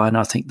and fly, and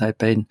I think they'd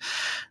been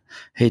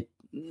hit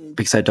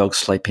because their dogs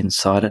sleep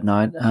inside at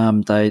night.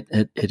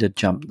 It had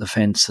jumped the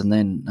fence and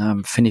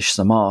then finished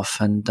them off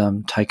and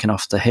taken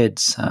off the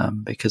heads,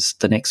 because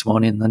the next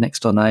morning the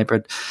next door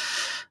neighbour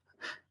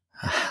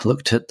had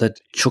looked at the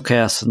chook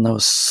house and there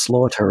was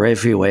slaughter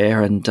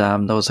everywhere, and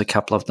there was a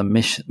couple of them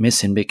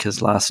missing,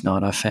 because last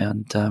night I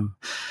found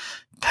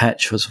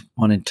Patch was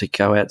wanting to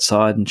go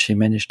outside and she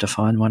managed to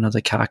find one of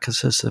the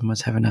carcasses and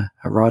was having a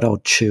right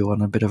old chew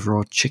on a bit of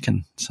raw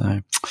chicken.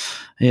 So,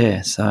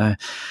 yeah, so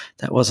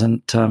that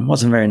wasn't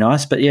very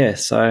nice. But, yeah,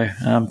 so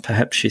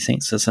perhaps she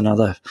thinks there's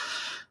another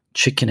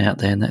chicken out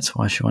there, and that's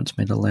why she wants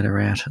me to let her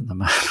out at the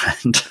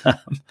moment.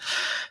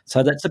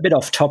 So that's a bit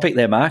off topic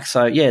there, Mark.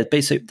 So yeah,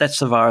 that's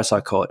the virus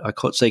I caught. I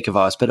caught Zika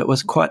virus, but it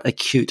was quite a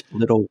cute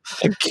little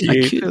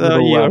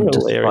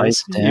display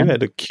stand. You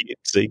had a cute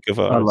Zika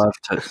virus. I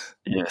loved it.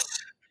 Yes.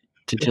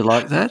 Did you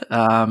like that?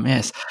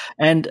 Yes.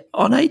 And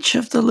on each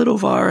of the little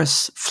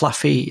virus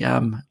fluffy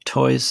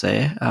toys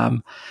there,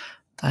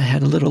 they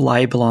had a little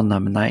label on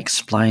them, and they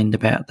explained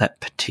about that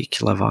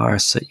particular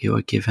virus that you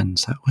were given.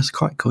 So it was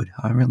quite good.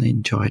 I really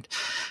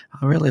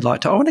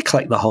liked it. I want to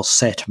collect the whole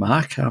set,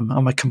 Mark. I'm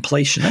a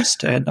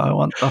completionist, and I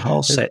want the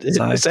whole set.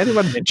 So has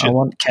anyone mentioned? I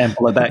want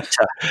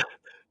Campylobacter.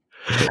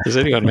 Has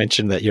anyone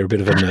mentioned that you're a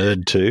bit of a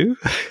nerd too?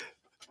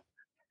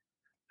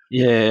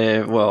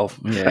 Yeah, well,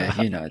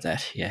 yeah, you know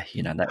that. Yeah,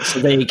 you know that.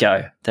 So there you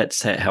go.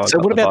 That's how I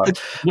got what about the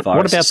virus.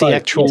 What about the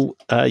actual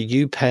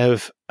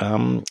UPAV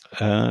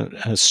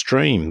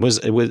stream? Was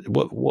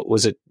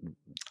it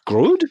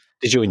good?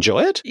 Did you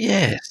enjoy it?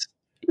 Yes.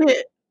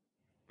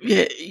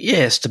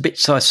 Yes, the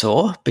bits I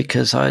saw,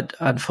 because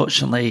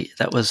unfortunately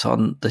that was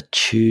on the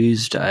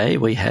Tuesday.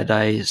 We had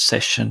a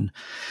stream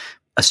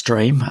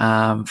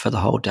for the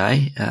whole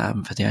day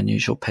for the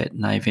Unusual Pet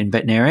and Avian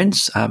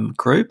Veterinarians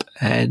group,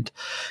 and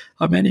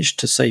I managed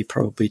to see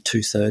probably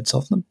 2/3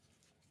 of them,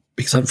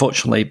 because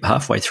unfortunately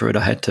halfway through it I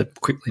had to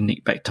quickly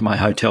nick back to my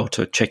hotel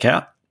to check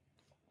out,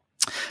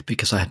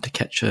 because I had to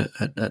catch a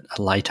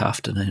late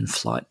afternoon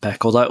flight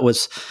back, although it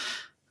was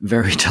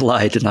very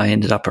delayed, and I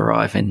ended up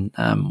arriving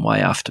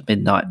way after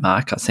midnight,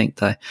 Mark. I think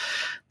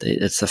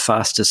it's the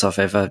fastest I've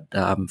ever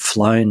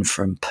flown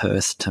from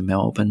Perth to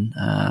Melbourne.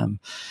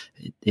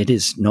 It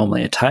is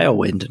normally a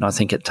tailwind, and I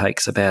think it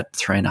takes about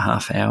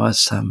 3.5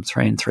 hours,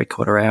 3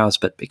 3/4 hours.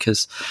 But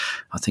because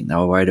I think they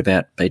were worried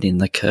about beating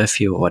the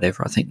curfew or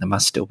whatever, I think there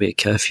must still be a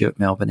curfew at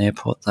Melbourne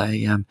Airport.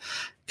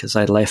 Because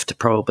they left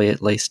probably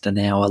at least an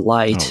hour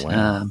late. Oh,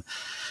 wow.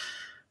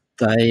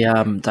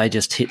 They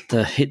just hit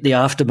the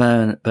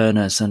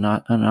afterburners, and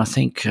I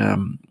think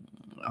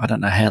I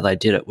don't know how they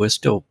did it. We're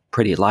still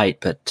pretty late,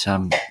 but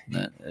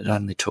it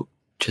only took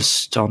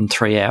just on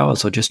 3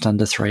 hours, or just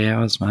under 3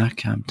 hours,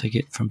 Mark, to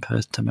get from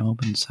Perth to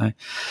Melbourne. So,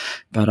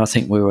 but I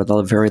think we were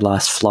the very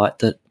last flight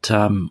that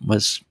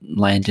was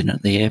landing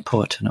at the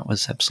airport, and it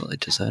was absolutely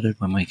deserted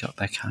when we got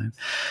back home.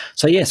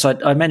 So yes,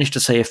 I managed to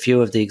see a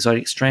few of the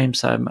exotic streams.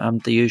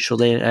 The usual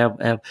there.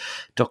 Our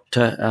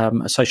Dr.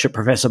 Associate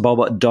Professor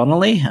Bob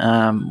Donnelly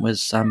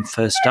was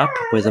first up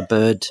with a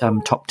bird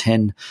top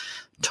 10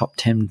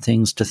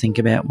 things to think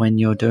about when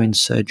you're doing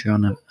surgery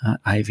on an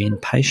avian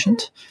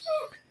patient.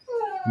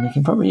 And you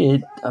can probably hear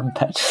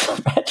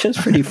Patch is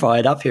pretty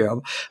fired up here.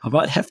 I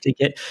might have to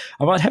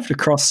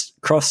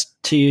cross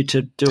to you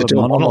to do a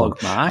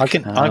monologue, Mark.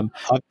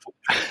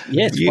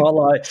 Yes,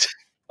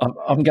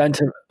 I'm going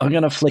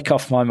to flick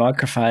off my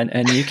microphone,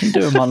 and you can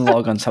do a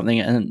monologue on something.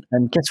 And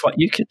guess what?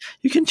 You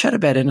can chat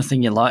about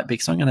anything you like,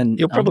 because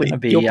you'll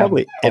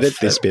probably edit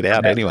this bit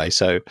out anyway.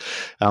 So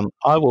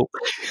I will.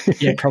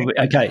 Yeah, probably.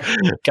 Okay,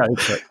 go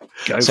for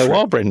it. So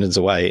while Brendan's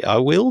away, I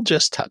will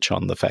just touch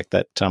on the fact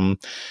that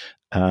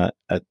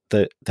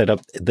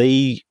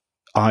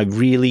I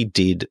really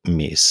did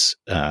miss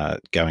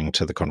going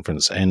to the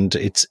conference, and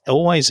it's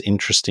always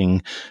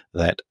interesting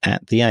that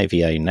at the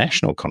AVA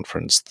National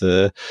Conference,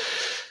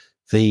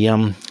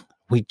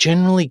 we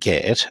generally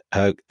get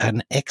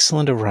an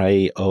excellent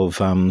array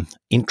of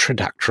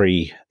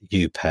introductory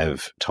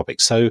UPAV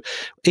topics. So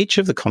each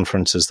of the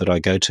conferences that I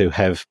go to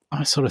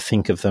I sort of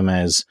think of them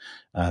as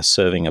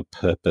serving a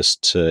purpose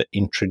to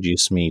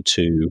introduce me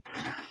to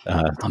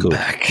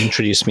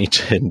introduce me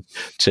to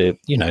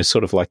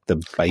sort of like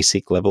the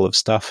basic level of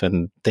stuff,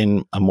 and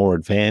then a more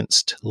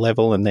advanced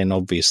level, and then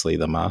obviously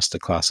the master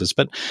classes.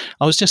 But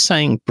I was just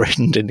saying,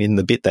 Brendan, in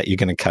the bit that you're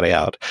going to cut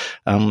out,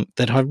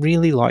 that I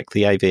really like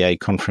the AVA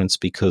conference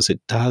because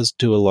it does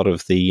do a lot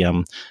of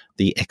the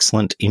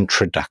excellent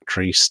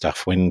introductory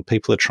stuff when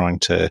people are trying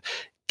to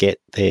get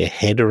their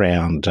head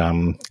around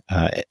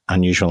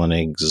unusual and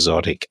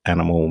exotic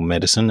animal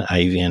medicine,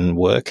 avian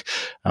work.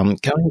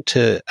 Going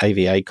to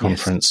AVA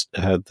conference,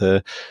 yes.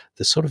 The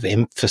sort of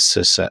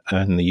emphasis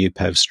in the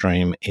UPAV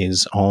stream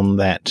is on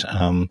that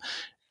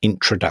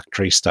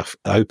introductory stuff,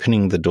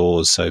 opening the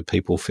doors so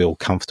people feel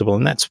comfortable.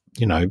 And that's,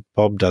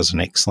 Bob does an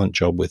excellent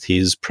job with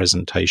his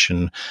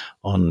presentation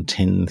on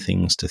 10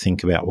 things to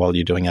think about while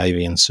you're doing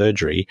avian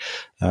surgery,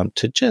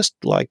 to just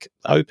like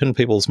open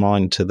people's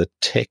mind to the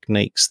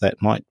techniques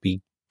that might be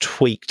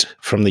tweaked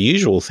from the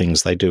usual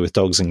things they do with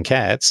dogs and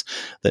cats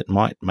that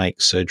might make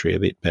surgery a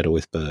bit better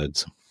with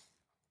birds.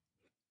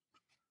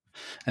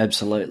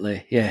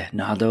 Absolutely. Yeah.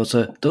 No, there was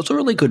a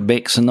really good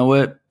mix, and there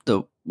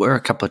were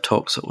a couple of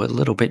talks that were a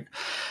little bit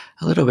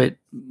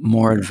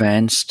more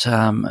advanced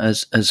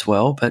as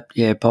well. But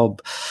yeah,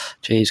 Bob,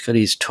 he's got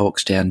his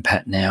talks down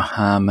pat now,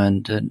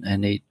 and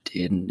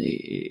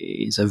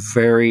he's a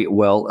very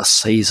well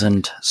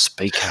seasoned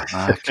speaker,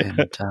 Mark. And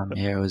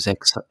it was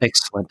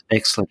excellent.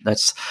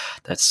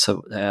 That's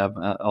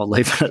I'll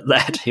leave it at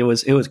that. It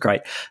was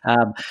great.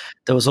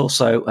 There was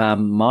also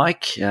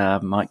Mike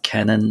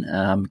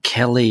Cannon,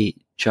 Kelly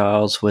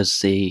Giles was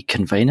the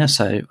convener,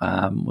 so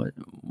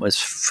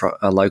was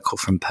a local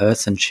from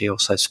Perth, and she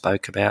also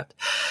spoke about,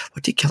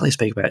 what did Kelly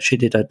speak about? She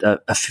did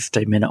a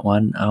 15-minute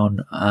one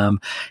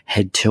on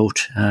head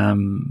tilt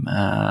and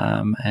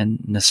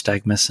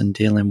nystagmus and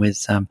dealing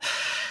with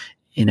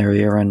inner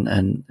ear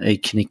and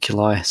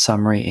echiniculi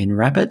summary in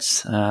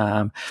rabbits.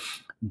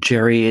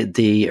 Jerry,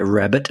 the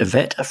rabbit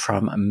vet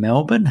from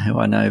Melbourne, who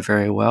I know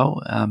very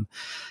well,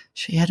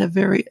 she had a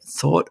very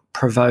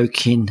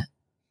thought-provoking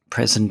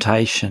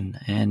presentation,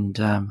 and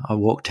I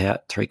walked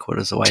out 3/4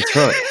 of the way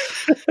through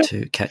it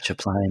to catch a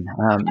plane,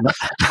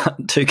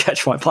 to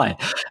catch my plane.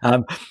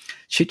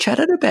 She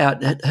chatted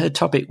about, her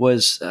topic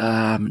was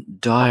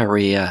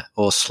diarrhea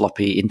or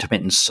sloppy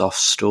intermittent soft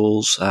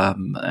stools,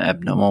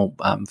 abnormal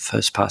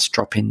first pass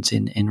drop-ins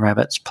in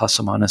rabbits, plus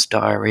or minus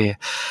diarrhea.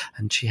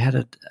 And she had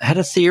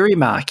a theory,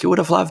 Mark. You would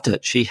have loved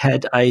it. She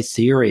had a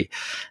theory,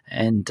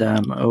 and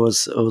it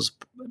was a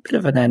bit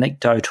of an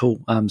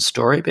anecdotal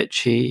story, but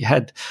she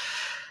had,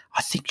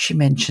 I think she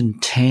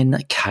mentioned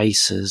 10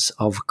 cases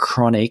of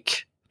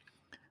chronic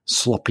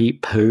sloppy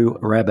poo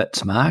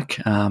rabbits, Mark,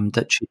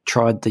 that she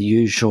tried the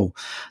usual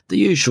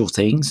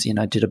things,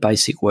 did a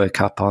basic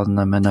workup on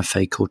them and a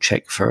fecal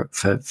check for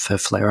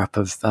flare-up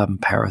of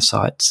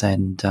parasites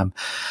and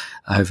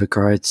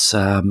overgrowths,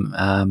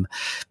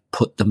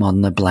 put them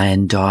on the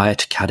bland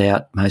diet, cut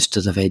out most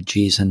of the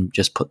veggies and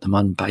just put them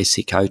on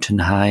basic oat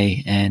and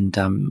hay, and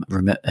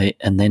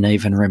then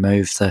even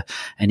remove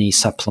any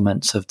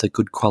supplements of the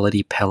good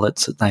quality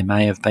pellets that they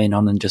may have been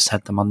on, and just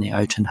had them on the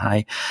oat and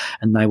hay,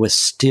 and they were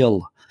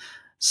still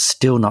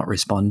not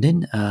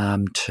responding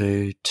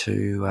to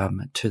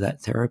that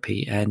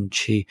therapy. And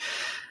she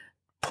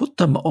put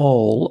them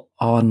all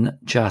on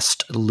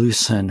just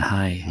lucerne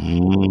hay,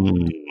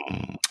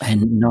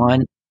 and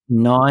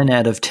nine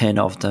out of 10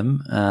 of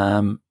them,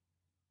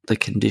 the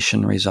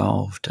condition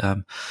resolved.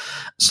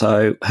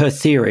 So her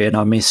theory, and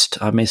I missed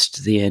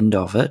the end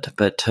of it,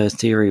 but her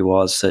theory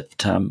was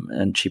that,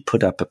 and she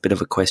put up a bit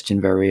of a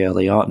question very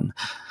early on,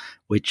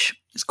 which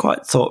is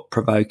quite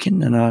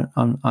thought-provoking,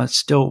 and I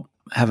still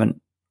haven't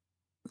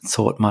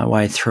thought my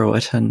way through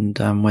it, and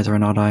whether or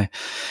not I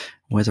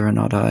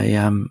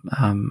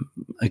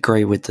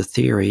agree with the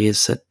theory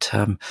is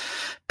that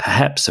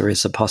perhaps there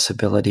is a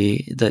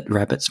possibility that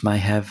rabbits may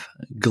have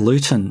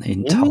gluten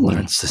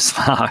intolerances,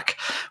 Mark,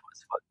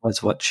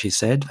 was what she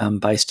said,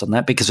 based on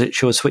that, because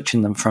she was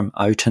switching them from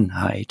oaten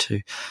hay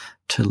to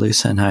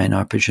lucerne hay, and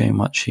I presume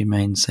what she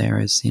means there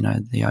is,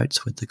 the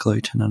oats with the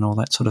gluten and all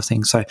that sort of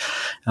thing. So,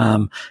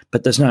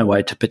 but there's no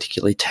way to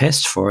particularly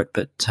test for it.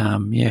 But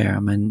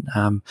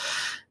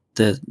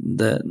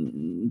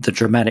the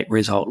dramatic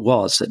result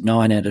was that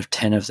 9 out of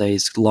 10 of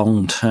these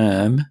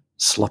long-term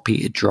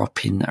sloppy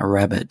drop-in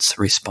rabbits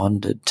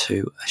responded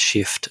to a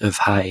shift of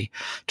hay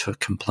to a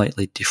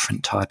completely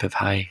different type of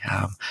hay,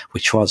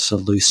 which was the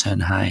lucerne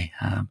hay.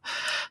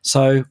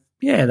 So,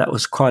 yeah, that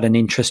was quite an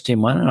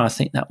interesting one, and I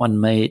think that one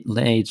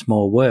needs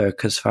more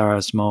work as far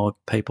as more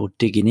people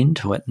digging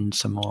into it and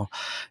some more,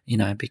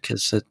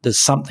 because there's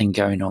something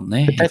going on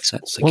there. If that's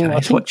the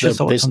case. What's your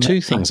thoughts there's on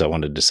two that? things I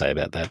wanted to say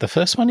about that. The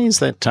first one is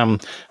that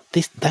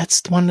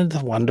that's one of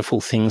the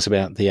wonderful things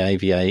about the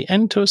AVA,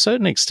 and to a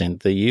certain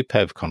extent the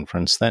UPAV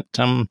conference, that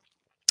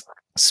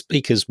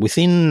speakers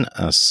within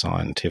a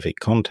scientific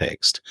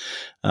context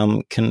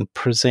can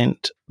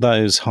present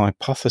those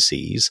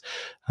hypotheses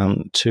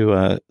to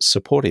a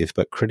supportive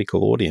but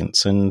critical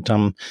audience, and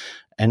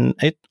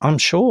I'm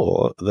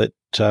sure that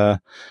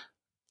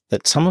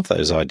that some of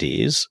those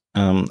ideas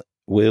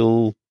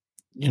will,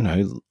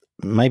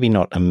 maybe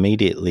not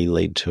immediately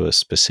lead to a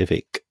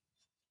specific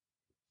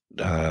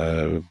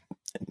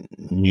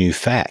new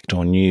fact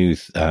or new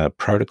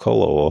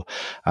protocol or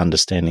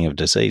understanding of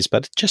disease,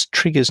 but it just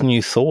triggers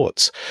new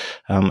thoughts.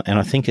 And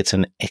I think it's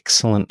an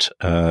excellent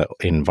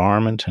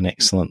environment, an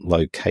excellent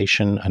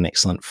location, an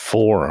excellent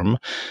forum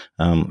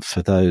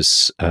for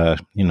those. I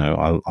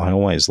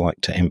always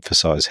like to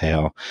emphasize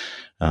how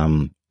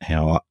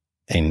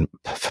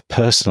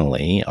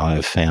personally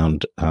I've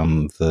found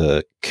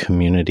the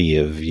community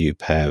of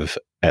UPAV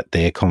at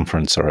their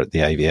conference or at the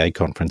AVA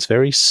conference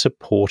very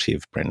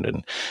supportive,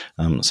 Brendan.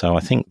 So I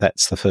think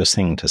that's the first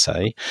thing to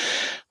say.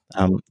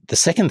 The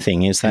second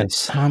thing is that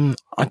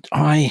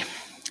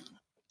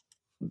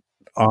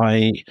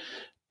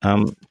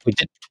we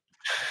did.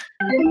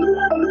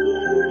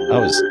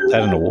 Oh, is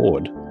that an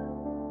award?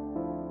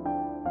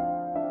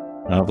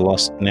 I've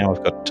lost. Now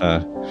I've got.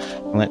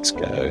 Let's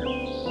go.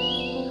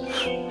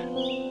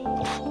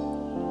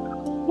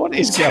 What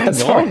is going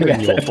on in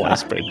your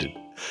place, Brendan?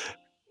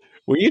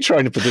 Were you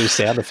trying to produce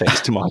sound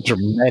effects to my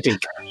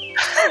dramatic?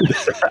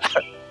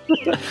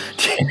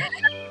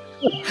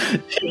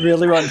 You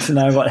really want to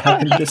know what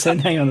happened just then?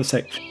 Hang on a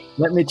sec.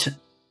 Let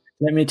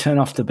me turn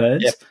off the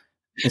birds. Yep.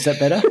 Is that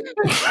better?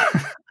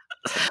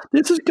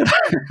 This is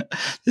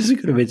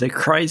going to be the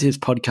craziest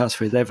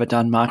podcast we've ever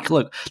done, Mark.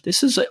 Look,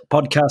 this is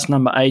podcast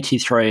number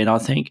 83, and I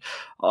think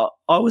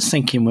I was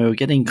thinking we were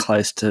getting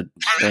close to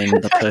being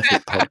the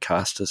perfect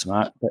podcasters,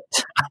 Mark,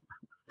 but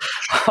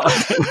I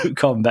think we've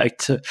gone back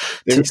to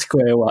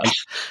square one.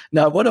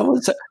 No, what I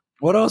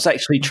was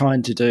actually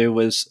trying to do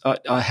was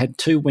I had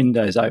two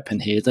windows open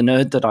here. The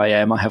nerd that I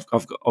am, I've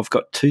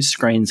got two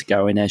screens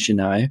going, as you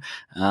know,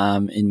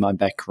 in my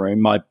back room,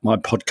 my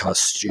podcast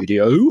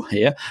studio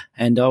here,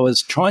 and I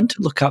was trying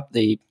to look up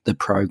the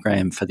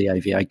program for the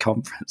AVA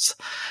conference,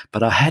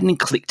 but I hadn't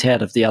clicked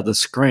out of the other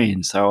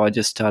screen, so I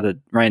just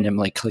started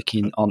randomly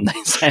clicking on the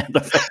sound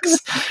effects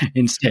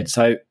instead.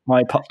 So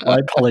my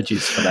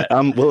apologies for that.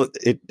 Well,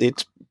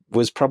 it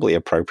was probably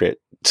appropriate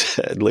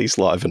to at least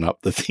liven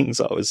up the things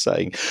I was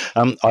saying.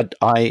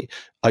 I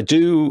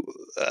do.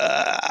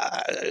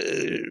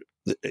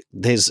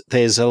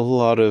 There's a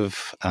lot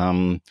of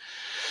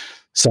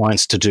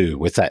science to do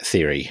with that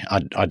theory.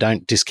 I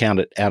don't discount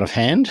it out of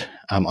hand.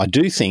 I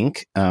do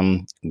think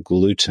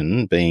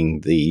gluten,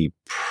 being the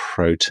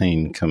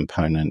protein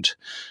component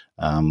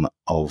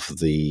of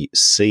the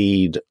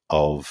seed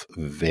of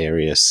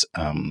various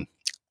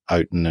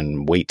oaten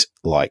and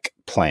wheat-like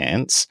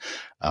plants,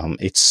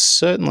 it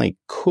certainly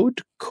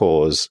could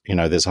cause,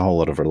 there's a whole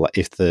lot of,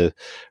 if the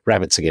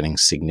rabbits are getting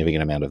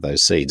significant amount of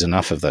those seeds,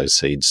 enough of those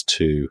seeds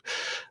to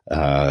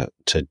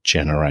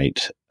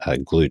generate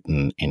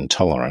gluten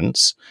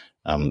intolerance,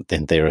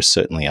 then there are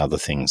certainly other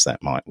things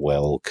that might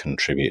well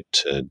contribute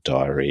to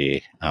diarrhea.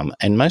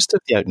 And most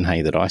of the oat and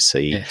hay that I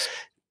see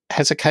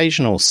has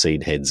occasional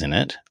seed heads in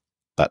it,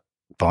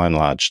 by and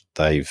large,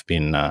 they've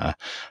been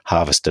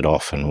harvested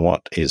off, and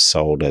what is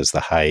sold as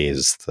the hay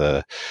is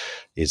the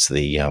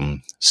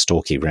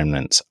stalky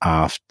remnants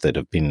that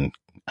have been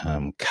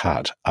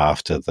cut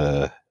after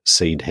the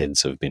seed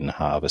heads have been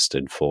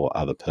harvested for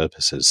other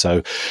purposes.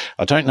 So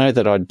I don't know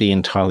that I'd be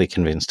entirely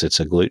convinced it's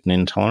a gluten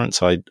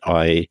intolerance.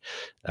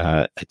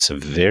 It's a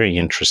very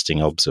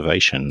interesting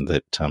observation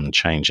that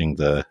changing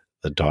the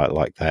diet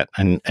like that,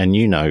 and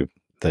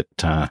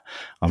that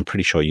I'm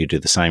pretty sure you do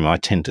the same. I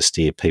tend to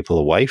steer people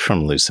away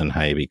from lucerne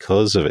hay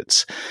because of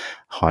its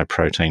high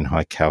protein,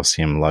 high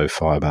calcium, low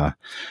fibre,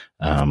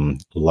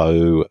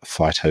 low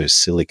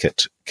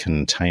phytosilicate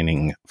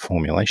containing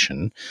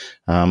formulation.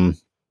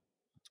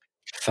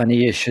 Funny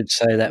you should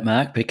say that,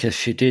 Mark, because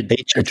she did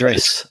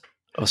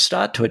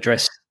start to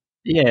address,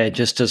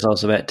 just as I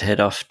was about to head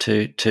off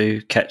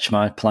to catch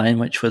my plane,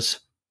 which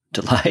was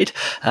delayed.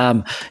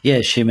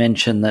 She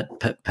mentioned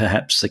that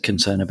perhaps the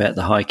concern about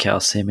the high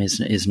calcium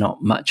is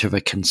not much of a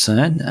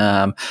concern.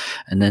 And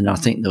then I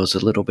think there was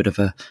a little bit of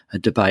a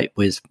debate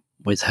with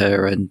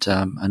her and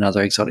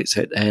another exotic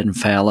set, Anne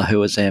Fowler, who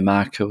was there,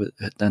 Mark, and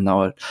they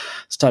were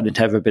starting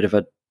to have a bit of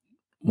a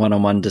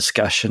one-on-one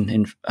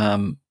discussion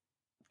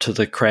to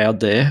the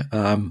crowd there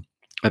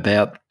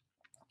about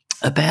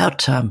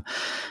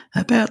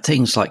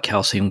things like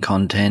calcium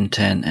content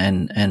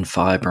and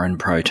fibre and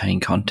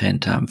protein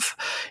content.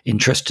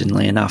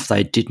 Interestingly enough,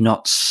 they did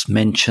not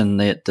mention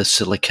the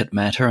silicate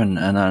matter, and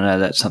I know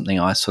that's something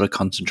I sort of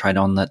concentrate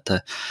on, that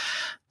the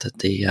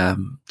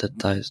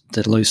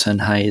lucerne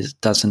hay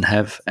doesn't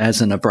have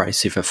as an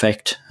abrasive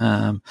effect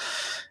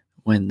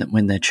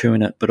when they're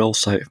chewing it, but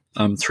also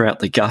throughout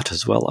the gut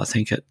as well. I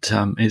think it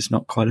is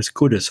not quite as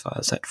good as far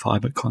as that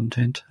fibre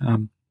content.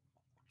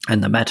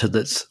 and the matter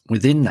that's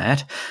within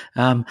that.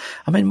 I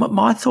mean,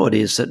 my thought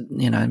is that,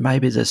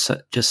 maybe there's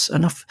just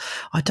enough.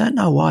 I don't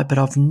know why, but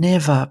I've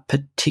never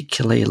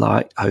particularly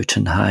liked oat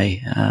and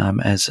hay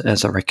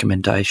as a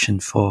recommendation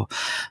for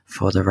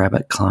the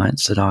rabbit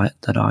clients that I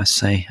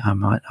see.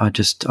 I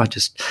just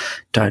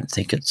don't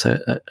think it's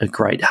a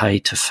great hay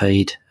to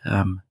feed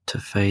the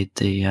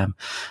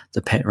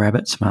pet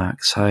rabbits,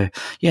 Mark. So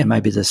yeah,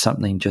 maybe there's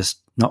something just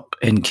not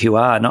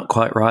NQR, not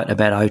quite right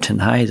about oat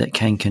and hay that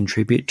can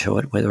contribute to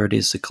it, whether it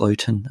is the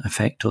gluten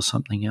effect or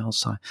something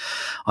else.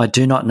 I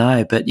do not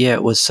know, but yeah,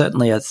 it was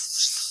certainly a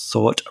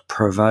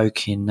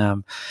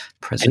thought-provoking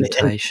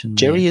presentation. And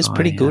Jerry is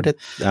pretty good at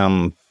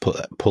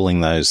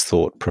pulling those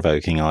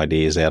thought-provoking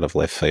ideas out of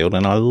left field,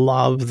 and I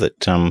love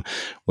that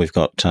we've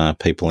got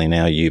people in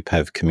our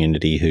UPAV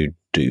community who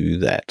do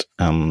that.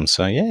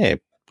 So yeah,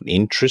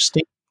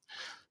 interesting.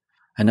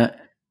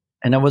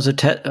 And it was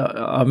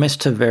I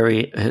missed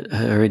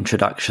her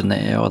introduction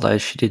there, although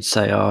she did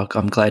say, "Oh,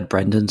 I'm glad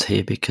Brendan's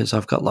here because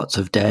I've got lots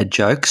of dad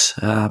jokes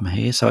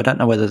here." So I don't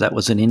know whether that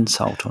was an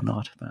insult or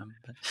not. But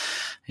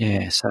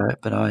yeah,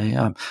 but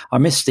I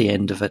missed the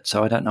end of it,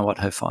 so I don't know what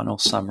her final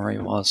summary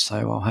was.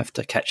 So I'll have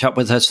to catch up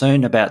with her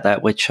soon about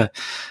that, which I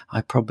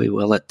probably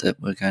will.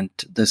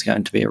 There's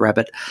going to be a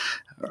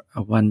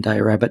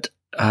one-day rabbit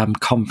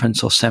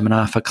conference or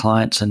seminar for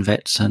clients and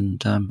vets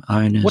and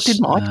owners. What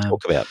did Mike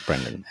talk about,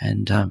 Brendan?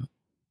 And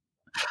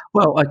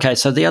well, okay,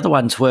 so the other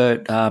ones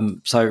were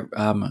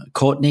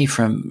Courtney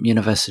from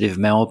University of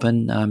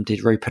Melbourne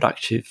did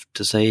reproductive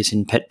disease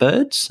in pet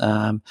birds,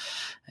 and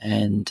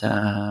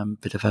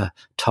bit of a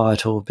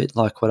title, a bit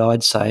like what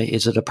I'd say,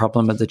 is it a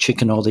problem of the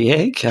chicken or the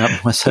egg?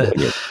 Was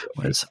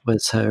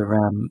her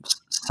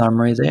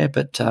summary there,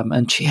 but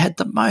and she had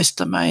the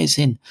most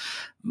amazing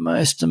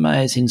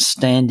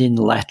stand-in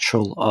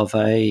lateral of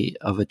a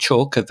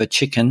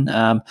chicken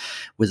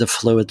with a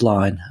fluid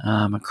line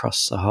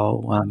across the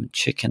whole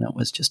chicken. It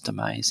was just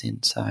amazing.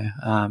 So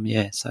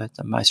so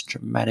the most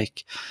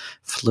dramatic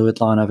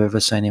fluid line I've ever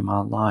seen in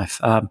my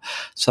life.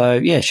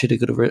 She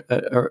did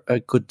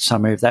a good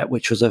summary of that,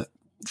 which was a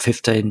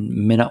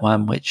 15-minute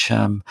one, which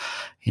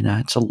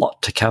it's a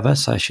lot to cover.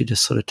 So she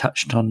just sort of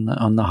touched on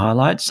the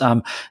highlights.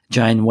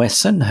 Jane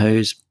Wesson,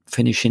 who's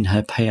finishing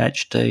her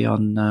PhD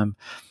on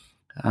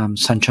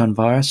sunshine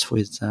virus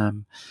with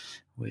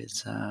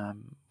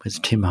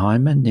Tim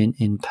Hyman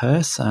in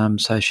Perth.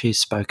 So she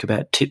spoke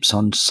about tips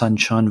on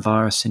sunshine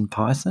virus in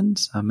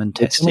pythons and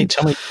testing.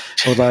 Tell me.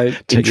 Although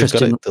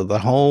interesting, the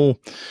whole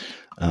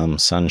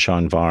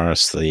sunshine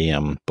virus, the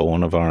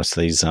Borna virus,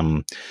 these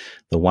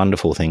the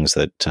wonderful things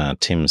that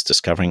Tim's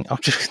discovering.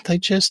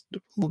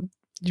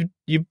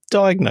 You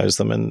diagnose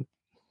them and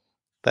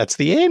that's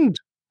the end.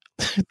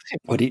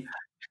 What do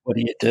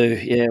you do?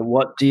 Yeah,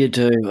 what do you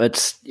do?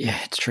 It's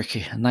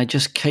tricky, and they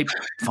just keep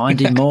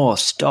finding more.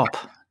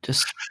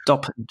 Just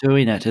stop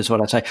doing it, is what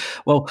I say.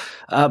 Well,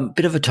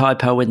 bit of a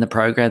typo in the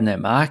program there,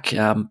 Mark.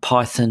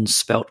 Pythons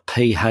spelt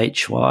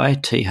PHYTHONS,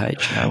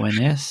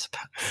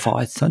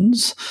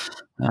 pythons.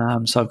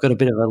 So I've got a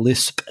bit of a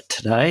lisp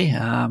today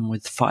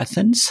with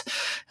pythons.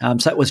 So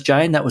that was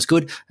Jane. That was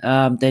good.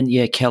 Then,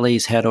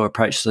 Kelly's How to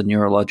Approach the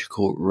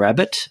Neurological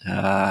Rabbit.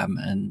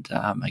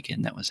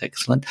 Again, that was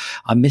excellent.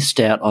 I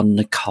missed out on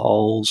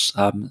Nicole's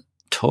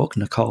talk,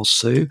 Nicole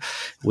Sue,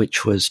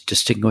 which was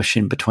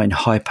distinguishing between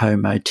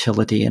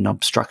hypomotility and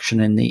obstruction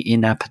in the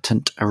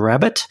inappetent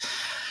rabbit.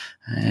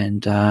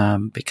 And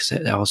because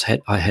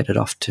I headed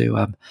off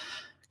to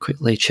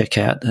quickly check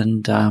out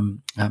and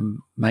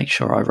make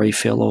sure I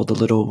refill all the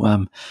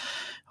little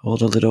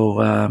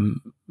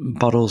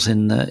bottles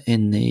in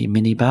the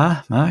mini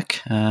bar, Mark,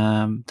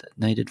 that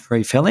needed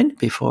refilling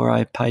before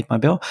I paid my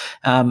bill.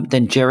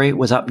 Then Jerry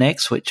was up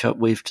next, which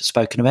we've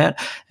spoken about,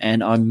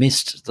 and I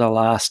missed the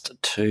last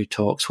two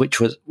talks,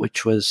 which was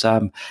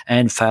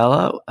Anne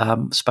Fowler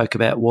spoke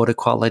about water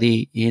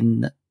quality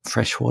in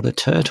freshwater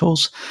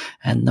turtles,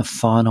 and the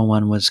final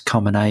one was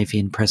Common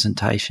Avian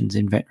Presentations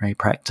in Veterinary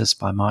Practice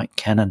by Mike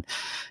Cannon,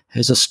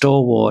 who's a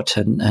stalwart,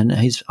 and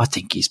I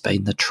think he's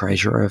been the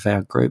treasurer of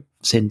our group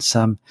since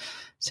it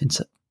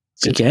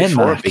began,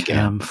 Mark,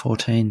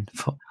 15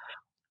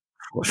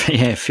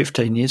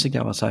 years ago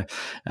or so.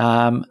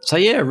 A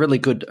really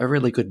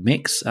good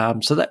mix.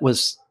 So that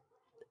was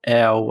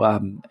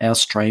our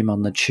stream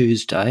on the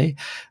Tuesday.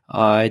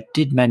 I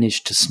did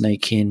manage to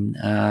sneak in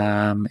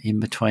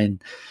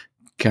between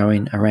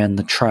going around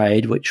the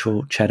trade, which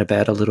we'll chat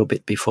about a little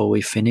bit before we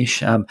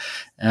finish,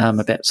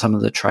 about some of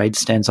the trade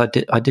stands. I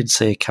did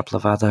see a couple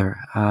of other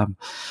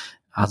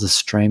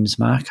streams,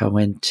 Mark. I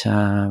went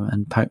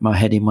and poked my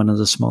head in one of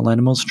the small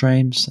animal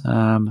streams,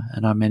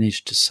 and I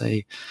managed to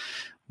see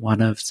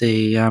one of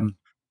the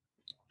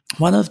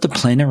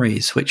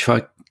plenaries, which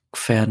I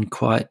found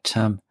quite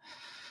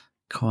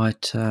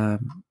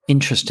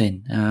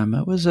interesting.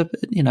 It was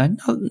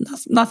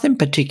nothing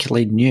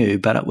particularly new,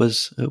 but it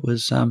was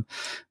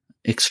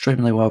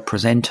extremely well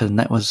presented, and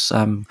that was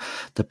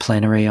the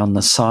plenary on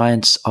the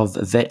Science of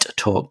Vet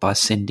talk by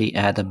Cindy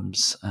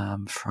Adams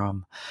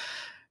from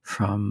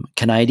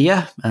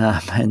Canada,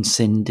 and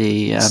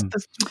Cindy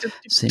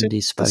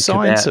Cindy spoke the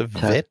science about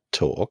of vet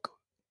talk.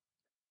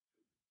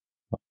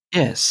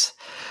 Yes.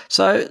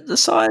 So the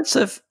science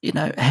of,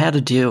 how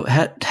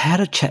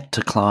to chat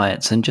to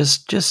clients, and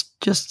just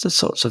the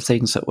sorts of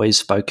things that we've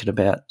spoken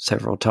about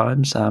several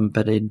times,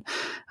 but in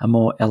a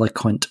more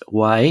eloquent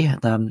way,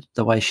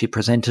 the way she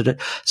presented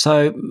it.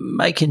 So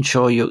making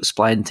sure you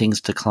explain things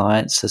to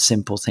clients, the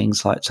simple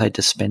things like, say,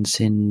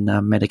 dispensing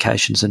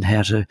medications and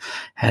how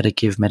to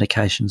give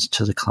medications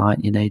to the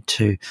client. You need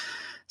to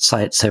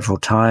say it several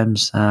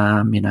times,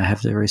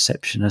 have the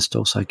receptionist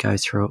also go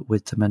through it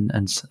with them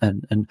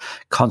and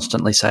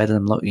constantly say to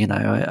them, look,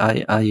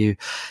 do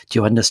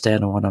you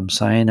understand what I'm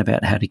saying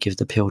about how to give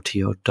the pill to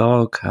your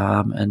dog,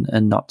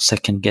 and not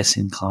second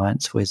guessing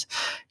clients with,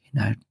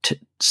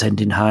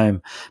 sending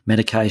home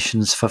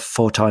medications for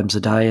 4 times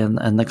a day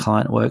and the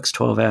client works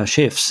 12-hour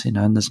shifts,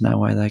 and there's no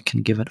way they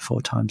can give it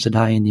 4 times a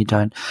day, and you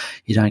don't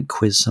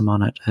quiz them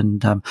on it,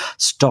 and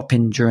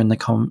stopping during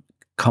the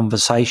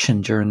conversation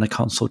during the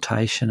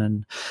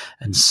consultation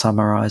and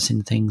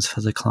summarizing things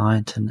for the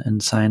client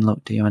and saying,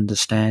 look, do you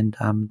understand?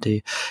 Do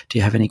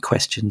you have any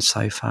questions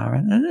so far?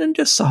 And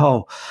just the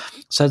whole,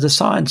 so the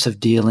science of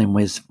dealing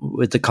with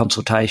the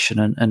consultation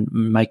and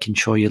making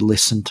sure you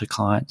listen to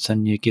clients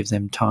and you give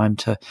them time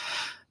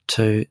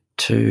to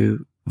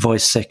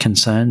voice their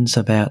concerns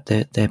about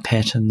their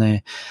pet and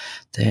their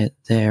I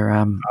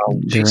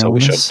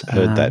wish I'd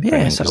heard that,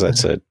 Brandon, because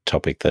that's a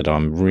topic that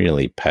I'm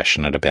really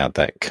passionate about,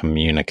 that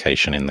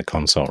communication in the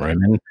consult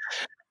room. And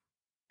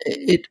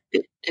it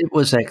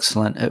was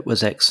excellent. It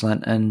was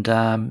excellent.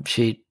 And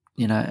she,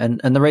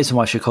 and the reason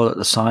why she called it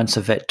the science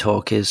of vet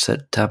talk is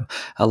that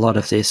a lot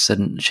of this,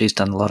 and she's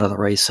done a lot of the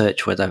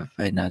research where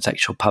it's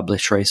actual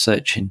published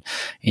research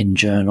in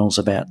journals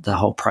about the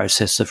whole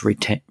process of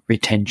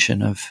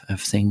retention of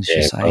things. Yeah,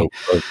 you say,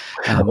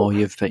 or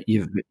you've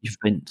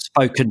been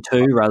spoken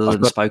to rather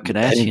than spoken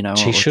at.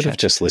 She should have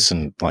just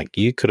listened. Like,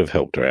 you could have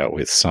helped her out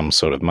with some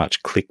sort of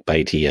much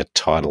clickbaitier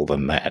title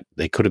than that.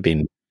 There could have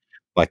been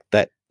like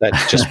that. That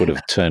just would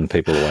have turned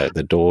people away at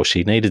the door.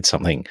 She needed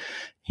something,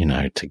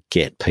 to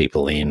get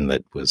people in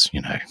that was,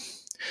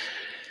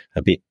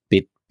 a bit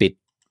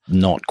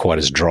not quite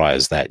as dry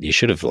as that. You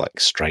should have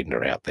straightened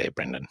her out there,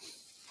 Brendan.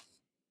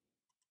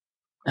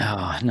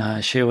 Oh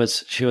no, she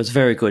was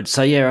very good.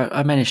 So yeah,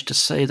 I managed to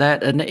see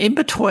that, and in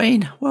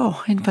between, I'm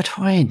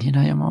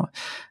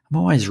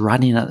always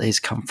running at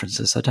these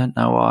conferences. I don't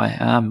know why.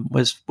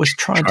 Was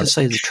trying to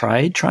see the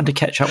trade, trying to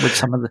catch up with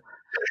some of the.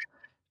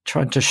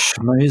 Trying to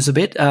schmooze a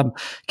bit,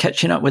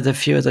 catching up with a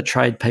few of the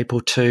trade people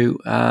to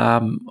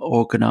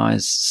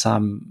organise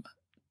some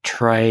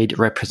trade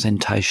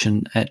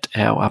representation at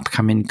our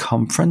upcoming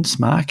conference,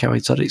 Mark, our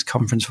Exotics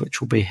Conference,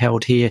 which will be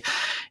held here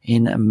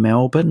in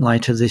Melbourne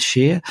later this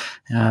year.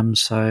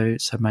 So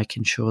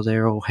making sure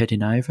they're all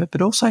heading over,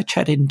 but also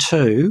chatting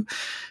too.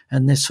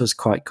 And this was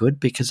quite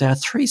good because our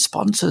 3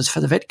 sponsors for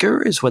the Vet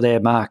Gurus were there,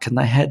 Mark, and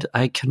they had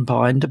a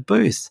combined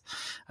booth,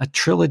 a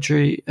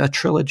trilogy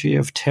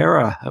of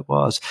terror. It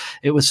was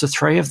the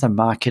 3 of them,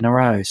 Mark, in a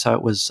row. So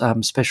it was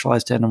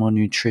Specialised Animal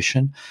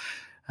Nutrition,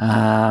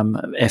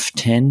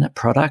 F10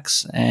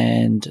 products,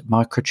 and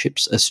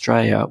Microchips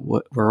Australia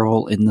were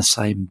all in the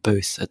same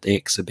booth at the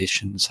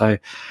exhibition. So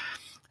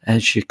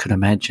as you could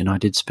imagine, I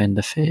did spend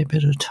a fair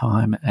bit of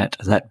time at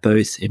that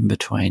booth in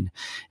between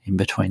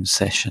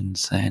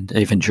sessions, and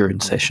even during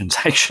sessions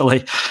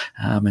actually,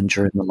 and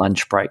during the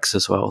lunch breaks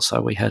as well.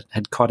 So we had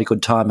quite a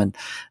good time,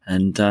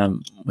 and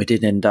we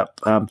did end up,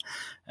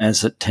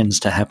 as it tends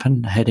to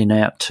happen, heading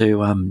out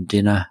to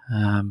dinner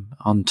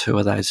on 2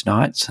 of those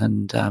nights,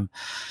 and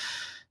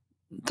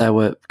they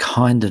were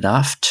kind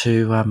enough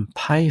to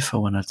pay for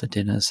one of the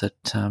dinners at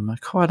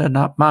quite an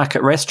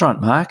upmarket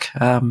restaurant, Mark,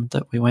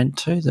 that we went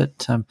to,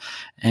 that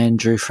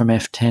Andrew from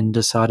F10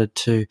 decided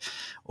to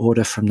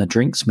order from the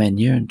drinks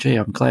menu. And gee,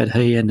 I'm glad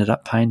he ended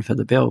up paying for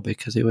the bill,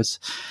 because he was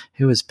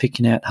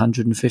picking out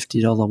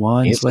 $150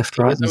 wines left,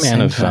 right, and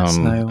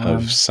centre.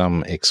 Of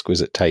some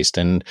exquisite taste,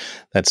 and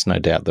that's no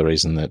doubt the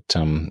reason that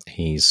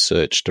he's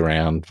searched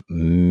around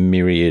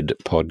myriad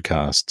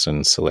podcasts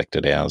and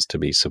selected ours to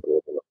be supported.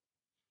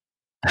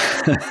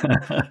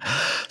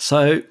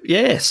 So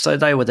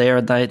they were there,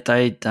 and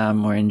they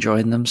were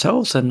enjoying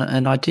themselves,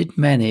 and I did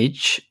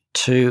manage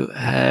to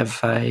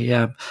have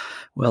to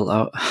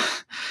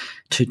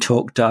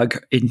talk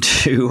Doug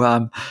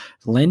into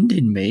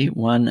lending me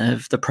one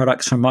of the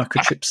products from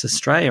Microchips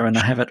Australia, and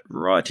I have it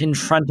right in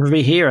front of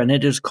me here, and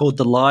it is called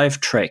the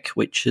Live Trek,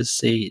 which is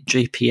the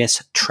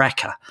GPS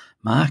tracker,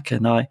 Mark,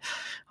 and I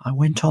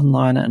went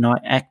online and I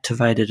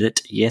activated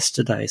it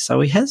yesterday. So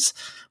he has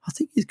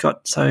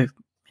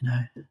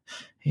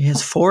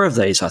 4 of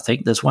these, I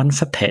think. There's one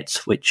for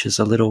pets, which is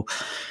a little,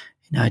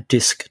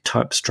 disc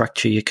type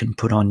structure you can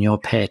put on your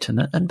pet.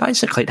 And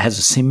basically it has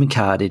a SIM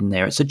card in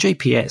there. It's a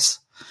GPS,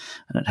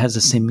 and it has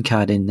a SIM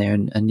card in there,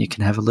 and you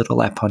can have a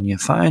little app on your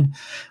phone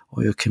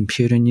or your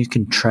computer, and you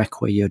can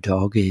track where your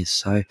dog is.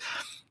 So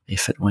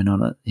if it went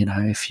on,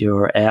 if you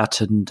were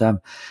out and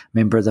a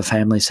member of the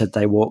family said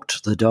they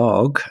walked the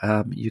dog,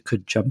 you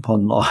could jump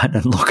online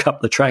and look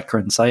up the tracker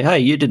and say, hey,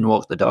 you didn't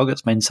walk the dog.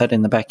 It's been sat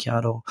in the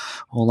backyard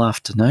all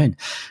afternoon.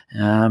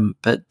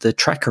 But the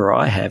tracker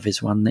I have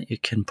is one that you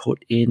can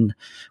put in,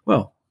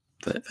 well,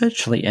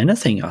 virtually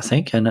anything, I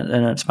think, and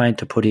it's made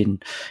to put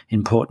in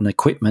important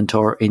equipment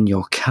or in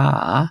your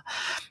car,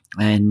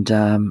 and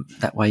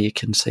that way you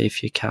can see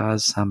if your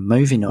car's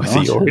moving or not.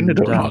 Whether you're in it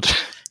or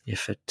not.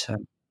 If it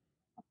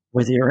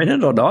whether you're in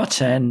it or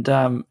not, and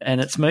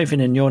it's moving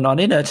and you're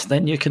not in it,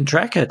 then you can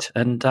track it.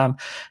 And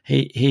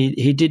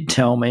he did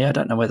tell me, I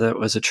don't know whether it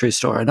was a true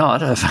story or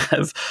not,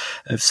 of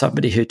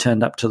somebody who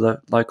turned up to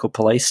the local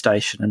police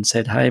station and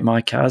said, hey,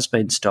 my car's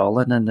been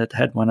stolen, and it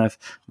had one of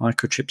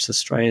Microchips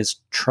Australia's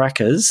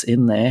trackers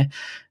in there,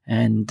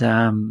 and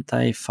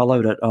they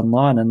followed it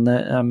online, and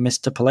the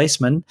Mr.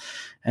 Policeman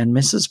and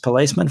Mrs.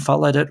 Policeman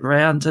followed it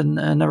around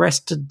and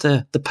arrested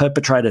the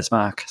perpetrators,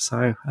 Mark.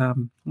 So,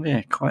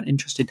 quite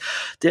interesting.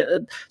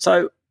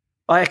 So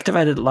I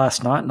activated it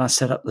last night and I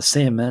set up the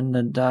SIM,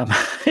 and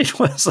it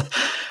was,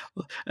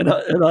 and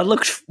I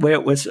looked where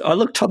it was. I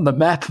looked on the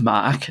map,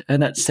 Mark,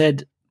 and it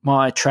said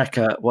my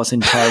tracker was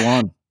in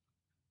Taiwan.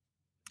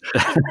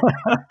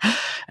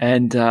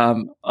 And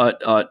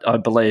I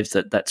believe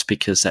that's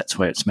because that's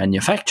where it's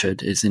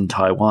manufactured, is in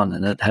Taiwan,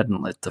 and it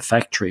hadn't left the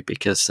factory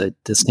because the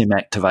SIM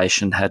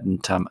activation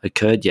hadn't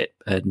occurred yet.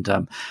 And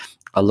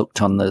I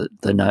looked on the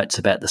notes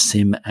about the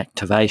SIM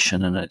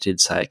activation, and it did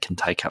say it can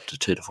take up to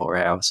 2 to 4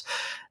 hours.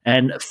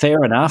 And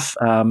fair enough,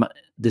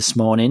 this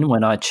morning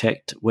when I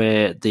checked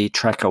where the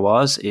tracker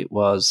was, it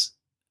was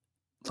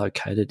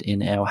located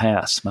in our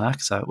house,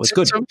 Mark, so it was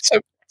good.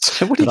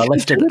 So what did I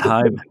left it at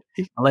home.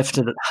 I left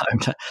it at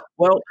home.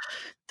 Well,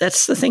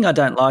 that's the thing I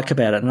don't like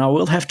about it, and I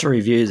will have to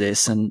review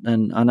this,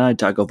 and I know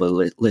Doug will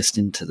be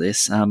listening to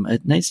this.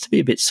 It needs to be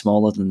a bit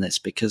smaller than this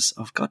because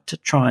I've got to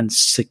try and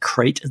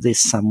secrete this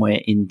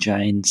somewhere in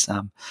Jane's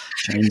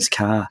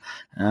car,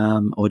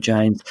 or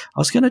Jane's. I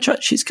was going to try.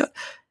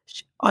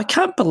 I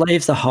can't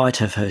believe the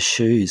height of her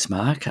shoes,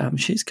 Mark.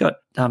 She's got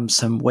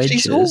some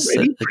wedges. She's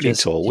already pretty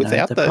tall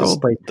without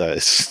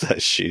those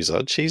shoes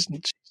on.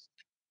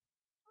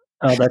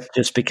 Oh, that's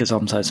just because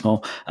I'm so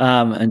small,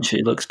 and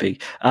she looks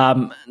big.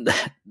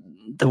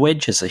 The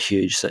wedges are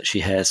huge that she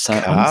has, so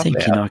I'm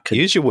thinking I could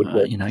use your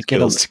woodworking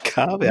skills to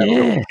carve out a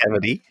little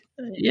cavity.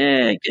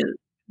 Yeah,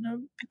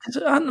 because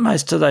aren't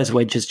most of those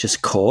wedges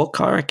just cork?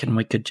 I reckon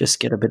we could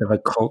just get a bit of a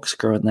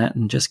corkscrew in that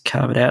and just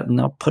carve it out,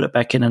 and I'll put it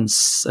back in and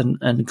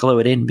glue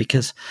it in,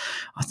 because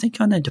I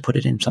think I need to put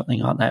it in something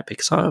like that,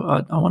 because I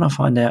want to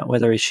find out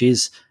whether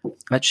she's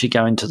actually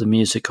going to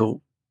the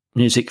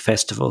music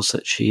festivals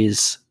that she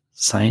is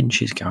saying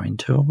she's going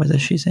to, or whether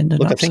she's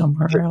ended up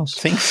somewhere else.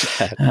 I think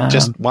that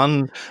just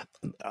one,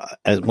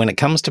 when it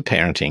comes to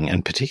parenting,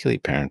 and particularly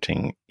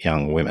parenting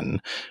young women,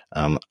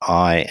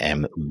 I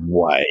am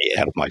way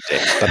out of my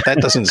depth. But that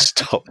doesn't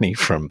stop me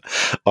from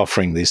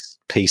offering this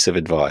piece of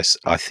advice.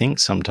 I think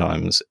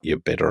sometimes you're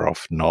better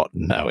off not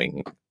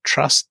knowing.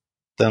 Trust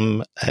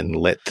them and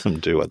let them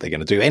do what they're going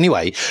to do.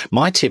 Anyway,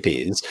 my tip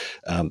is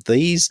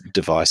these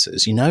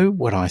devices, you know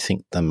what I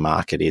think the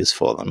market is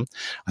for them?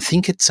 I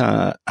think it's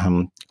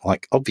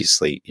like,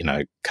 obviously,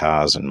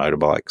 cars and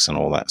motorbikes and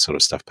all that sort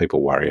of stuff.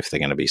 People worry if they're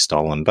going to be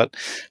stolen. But,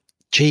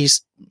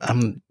 geez,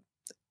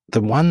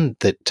 the one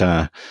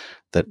that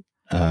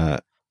a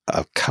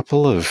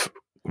couple of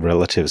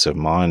relatives of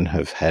mine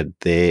have had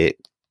their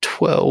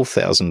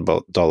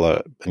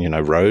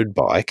 $12,000 road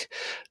bike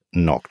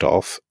knocked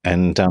off,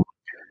 and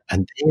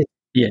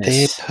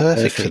they're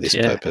perfect for this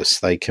purpose.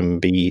 They can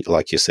be,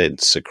 like you said,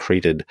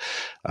 secreted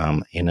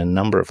in a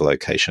number of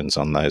locations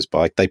on those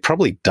bikes. They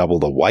probably double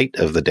the weight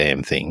of the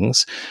damn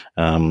things,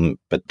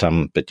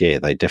 but yeah,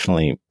 they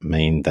definitely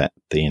mean that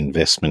the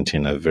investment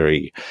in a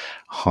very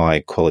high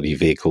quality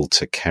vehicle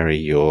to carry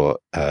your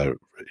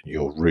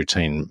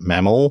routine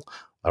mammal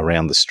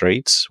around the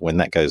streets, when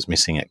that goes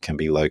missing, it can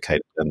be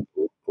located and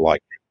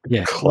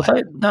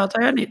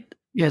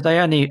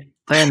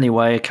they only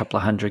weigh a couple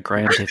of 100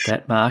 grams, if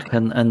that, Mark.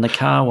 And the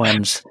car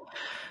ones,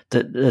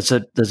 there's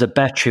a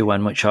battery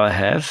one which I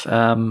have,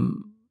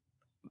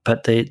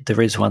 but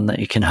there is one that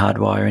you can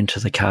hardwire into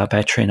the car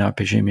battery, and I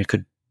presume you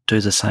could do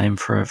the same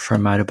for a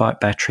motorbike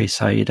battery,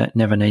 so you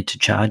never need to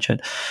charge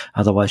it.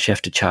 Otherwise, you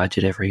have to charge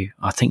it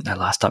I think they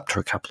last up to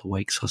a couple of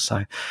weeks or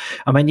so.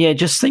 I mean, yeah,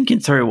 just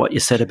thinking through what you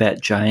said about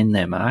Jane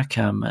there, Mark,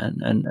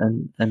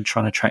 and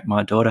trying to track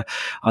my daughter,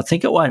 I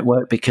think it won't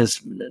work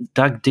because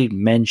Doug did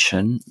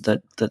mention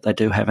that they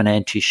do have an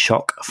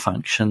anti-shock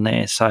function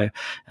there. So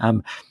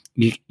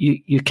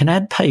you can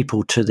add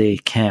people to the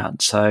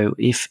account. So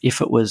if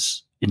it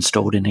was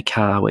installed in a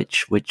car,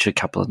 which a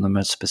couple of them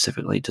are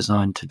specifically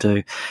designed to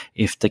do.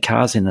 If the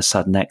car's in a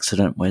sudden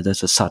accident where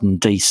there's a sudden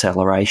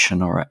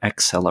deceleration or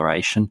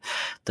acceleration,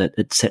 that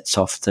it sets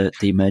off the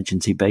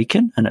emergency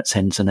beacon, and it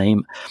sends a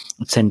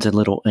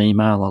little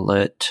email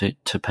alert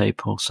to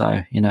people.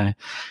 So, and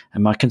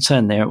my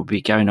concern there would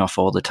be going off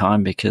all the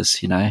time, because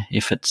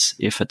if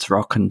it's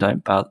rocking,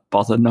 don't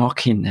bother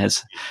knocking,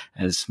 as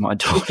my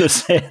daughter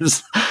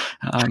says.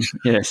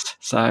 Yes.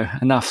 So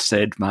enough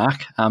said,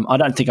 Mark. I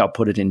don't think I'll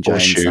put it in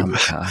Jane's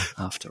car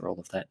after all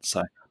of that.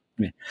 So,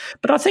 yeah.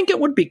 But I think it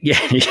would be. Yeah.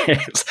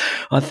 Yes.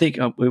 I think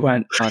we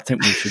won't. I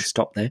think we should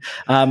stop there.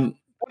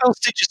 What else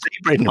did you see,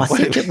 Brendan? I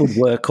think it would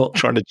work.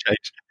 Trying to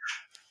change.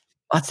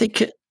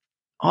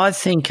 I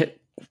think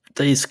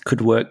these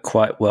could work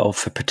quite well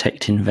for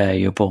protecting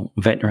valuable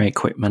veterinary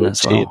equipment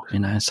as well.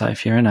 So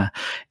if you're in a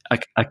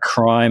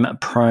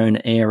crime-prone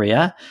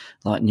area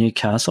like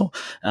Newcastle,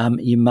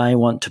 you may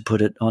want to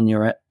put it on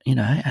your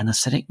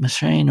anaesthetic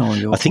machine or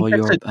your. I think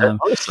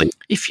honestly.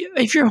 If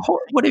you're a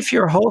horse, if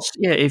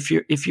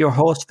you're a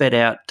horse vet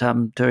out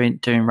doing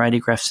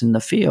radiographs in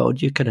the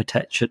field, you could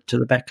attach it to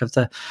the back of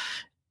the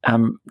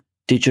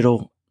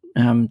digital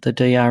the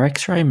DR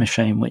X-ray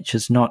machine, which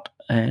is not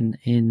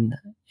in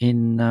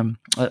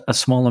a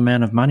small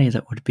amount of money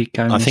that would be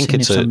going. I think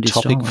it's a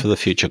topic for it. the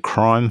future: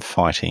 crime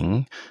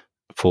fighting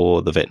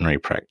for the veterinary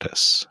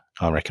practice.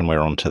 I reckon we're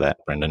on to that,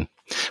 Brendan.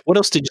 What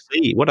else did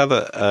you see? What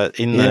other I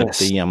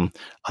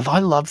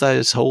love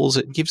those halls.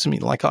 It gives me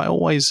I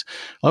always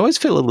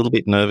feel a little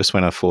bit nervous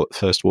when I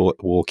first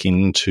walk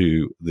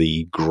into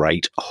the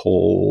Great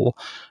Hall,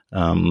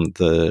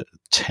 the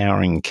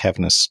towering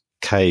cavernous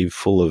cave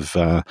full of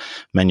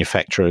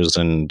manufacturers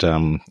and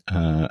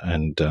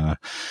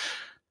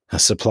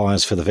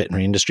suppliers for the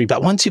veterinary industry.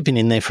 But once you've been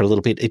in there for a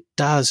little bit,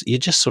 you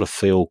just sort of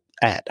feel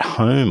at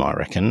home, I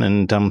reckon,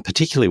 and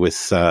particularly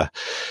with our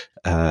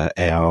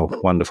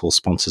wonderful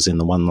sponsors in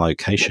the one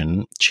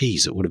location.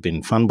 Geez, it would have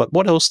been fun. But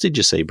what else did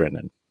you see,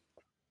 Brendan?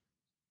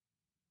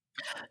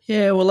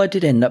 Yeah, well, I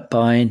did end up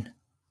buying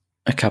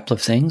a couple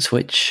of things,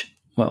 which,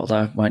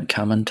 they won't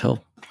come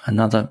until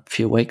another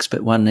few weeks.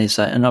 But one is,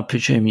 and I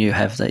presume you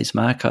have these,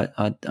 Mark,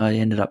 I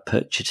ended up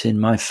purchasing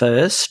my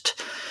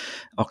first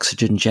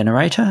oxygen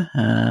generator,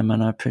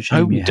 and I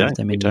presume you have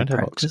them in your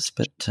practice.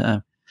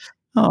 But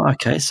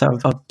okay. So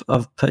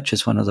I've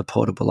purchased one of the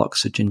portable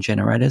oxygen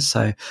generators.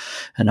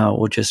 And I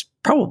will just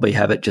probably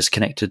have it just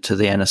connected to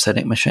the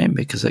anaesthetic machine,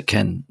 because it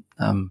can.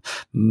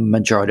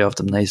 Majority of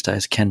them these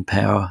days can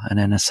power an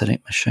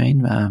anaesthetic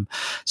machine.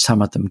 Some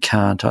of them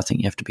can't. I think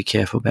you have to be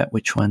careful about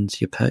which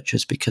ones you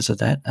purchase because of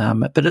that.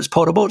 But it's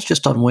portable. It's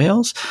just on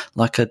wheels,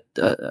 like a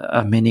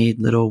mini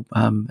little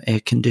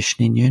air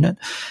conditioning unit.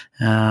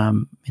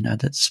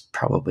 That's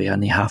probably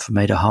only 0.5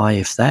 metre high,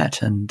 if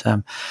that. And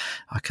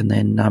I can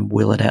then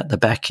wheel it out the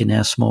back in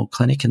our small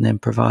clinic and then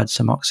provide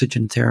some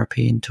oxygen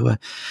therapy into a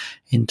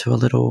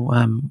little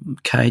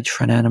cage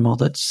for an animal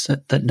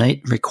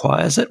that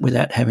requires it,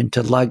 without having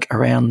to lug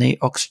around the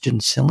oxygen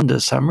cylinder.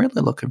 So I'm really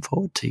looking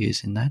forward to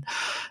using that.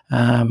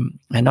 And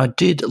I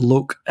did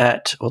look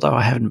at, although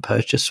I haven't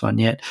purchased one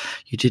yet,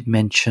 you did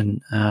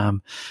mention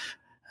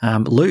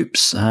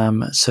loops,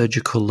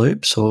 surgical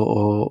loops,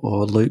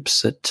 or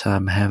loops that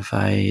have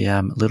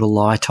a little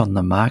light on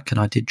them, Mark. And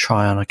I did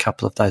try on a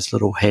couple of those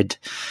little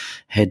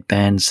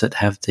headbands that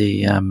have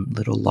the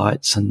little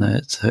lights and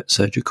the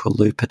surgical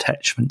loop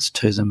attachments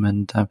to them,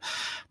 and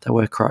they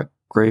were quite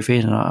groovy.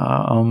 And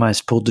I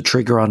almost pulled the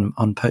trigger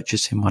on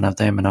purchasing one of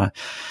them. And I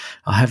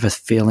have a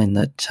feeling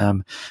that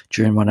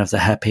during one of the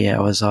happy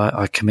hours,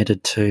 I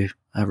committed to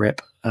a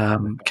rep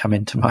come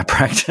into my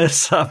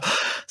practice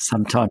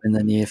sometime in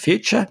the near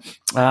future.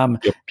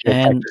 And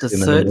the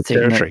third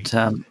thing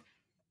that,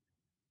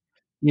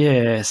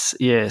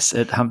 yes,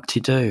 at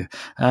Humpty Doo.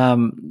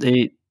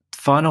 The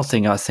final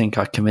thing I think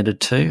I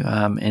committed to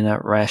in a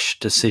rash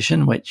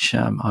decision, which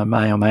I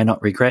may or may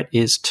not regret,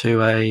 is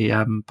to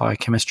a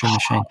biochemistry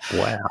machine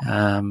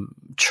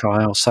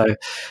trial. So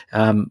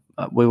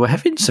we were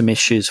having some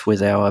issues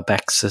with our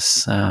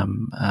Abaxis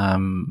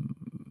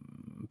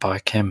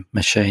biochem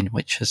machine,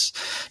 which is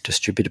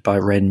distributed by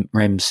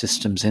REM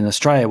Systems in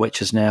Australia, which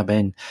has now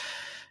been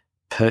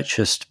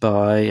purchased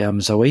by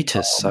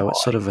Zoetis. So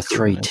it's sort of a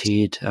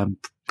three-tiered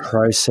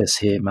process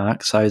here,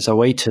 Mark. So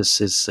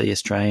Zoetis is the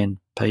Australian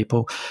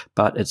people,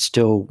 but it's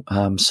still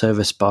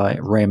serviced by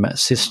REM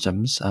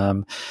Systems,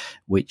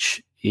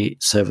 which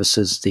it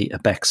services the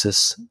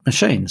Abaxis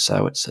machine.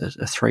 So it's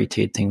a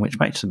three-tiered thing, which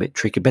makes it a bit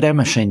tricky. But our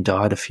machine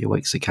died a few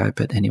weeks ago.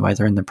 But anyway,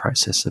 they're in the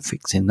process of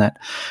fixing that.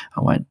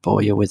 I won't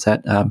bore you with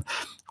that.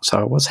 So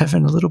I was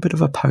having a little bit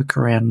of a poke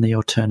around the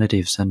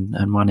alternatives, and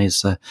one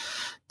is the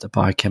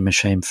biochem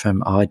machine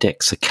from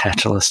IDEX, a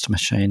catalyst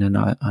machine, and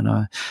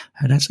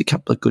it has a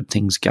couple of good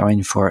things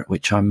going for it,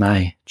 which I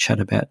may chat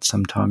about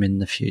sometime in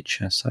the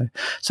future. So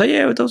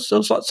yeah, there's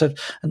lots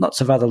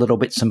of other little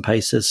bits and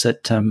pieces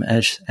that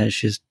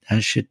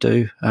as you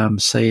do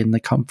see in the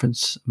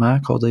conference,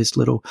 Mark, all these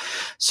little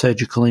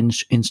surgical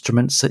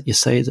instruments that you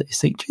see that you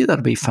think, gee,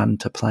 that'll be fun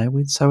to play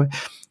with. So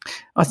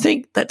I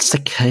think that's the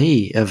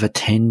key of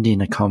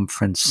attending a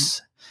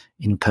conference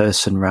in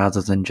person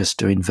rather than just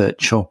doing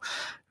virtual,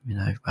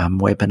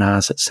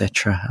 webinars,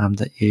 etc.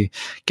 That you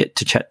get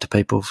to chat to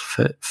people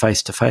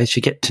face to face,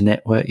 you get to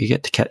network, you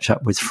get to catch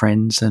up with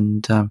friends,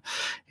 and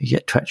you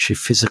get to actually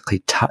physically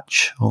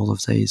touch all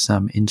of these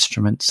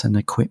instruments and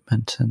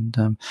equipment.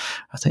 And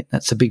I think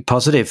that's a big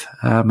positive,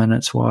 and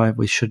it's why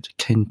we should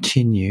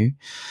continue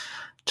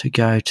to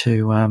go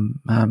to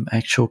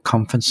actual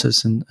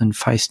conferences and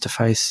face to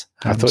face.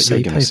 I thought you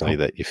were going to say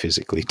that you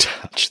physically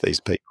touch these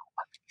people.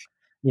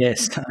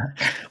 Yes,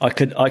 I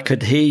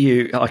could hear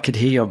you. I could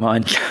hear your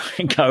mind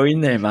go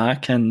in there,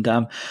 Mark. And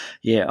I'm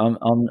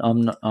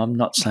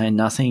not saying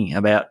nothing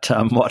about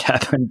what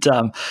happened.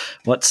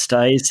 What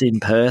stays in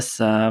Perth,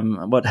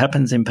 what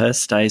happens in Perth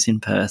stays in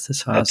Perth,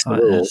 as far as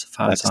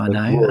I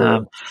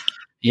know.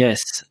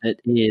 Yes, it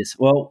is.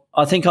 Well,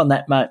 I think on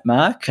that note,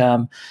 Mark,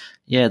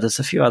 there's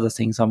a few other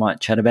things I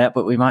might chat about,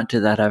 but we might do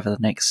that over the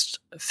next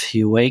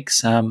few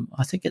weeks.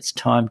 I think it's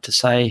time to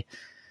say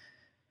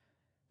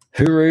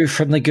hooroo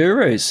from the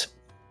gurus,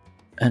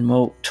 and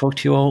we'll talk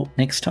to you all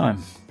next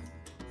time.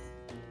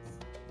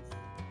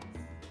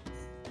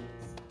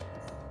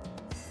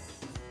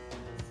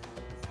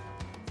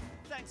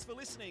 Thanks for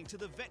listening to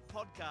the Vet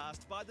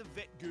Podcast by the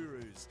Vet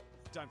Gurus.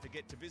 Don't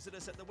forget to visit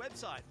us at the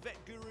website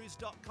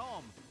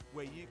vetgurus.com,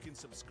 where you can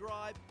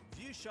subscribe,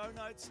 view show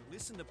notes,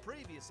 listen to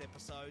previous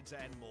episodes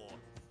and more.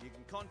 You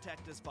can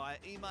contact us via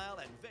email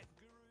at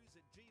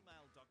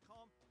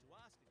vetgurus@gmail.com to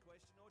ask a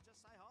question or just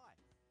say hi.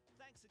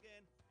 Thanks again,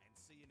 and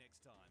see you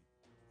next time.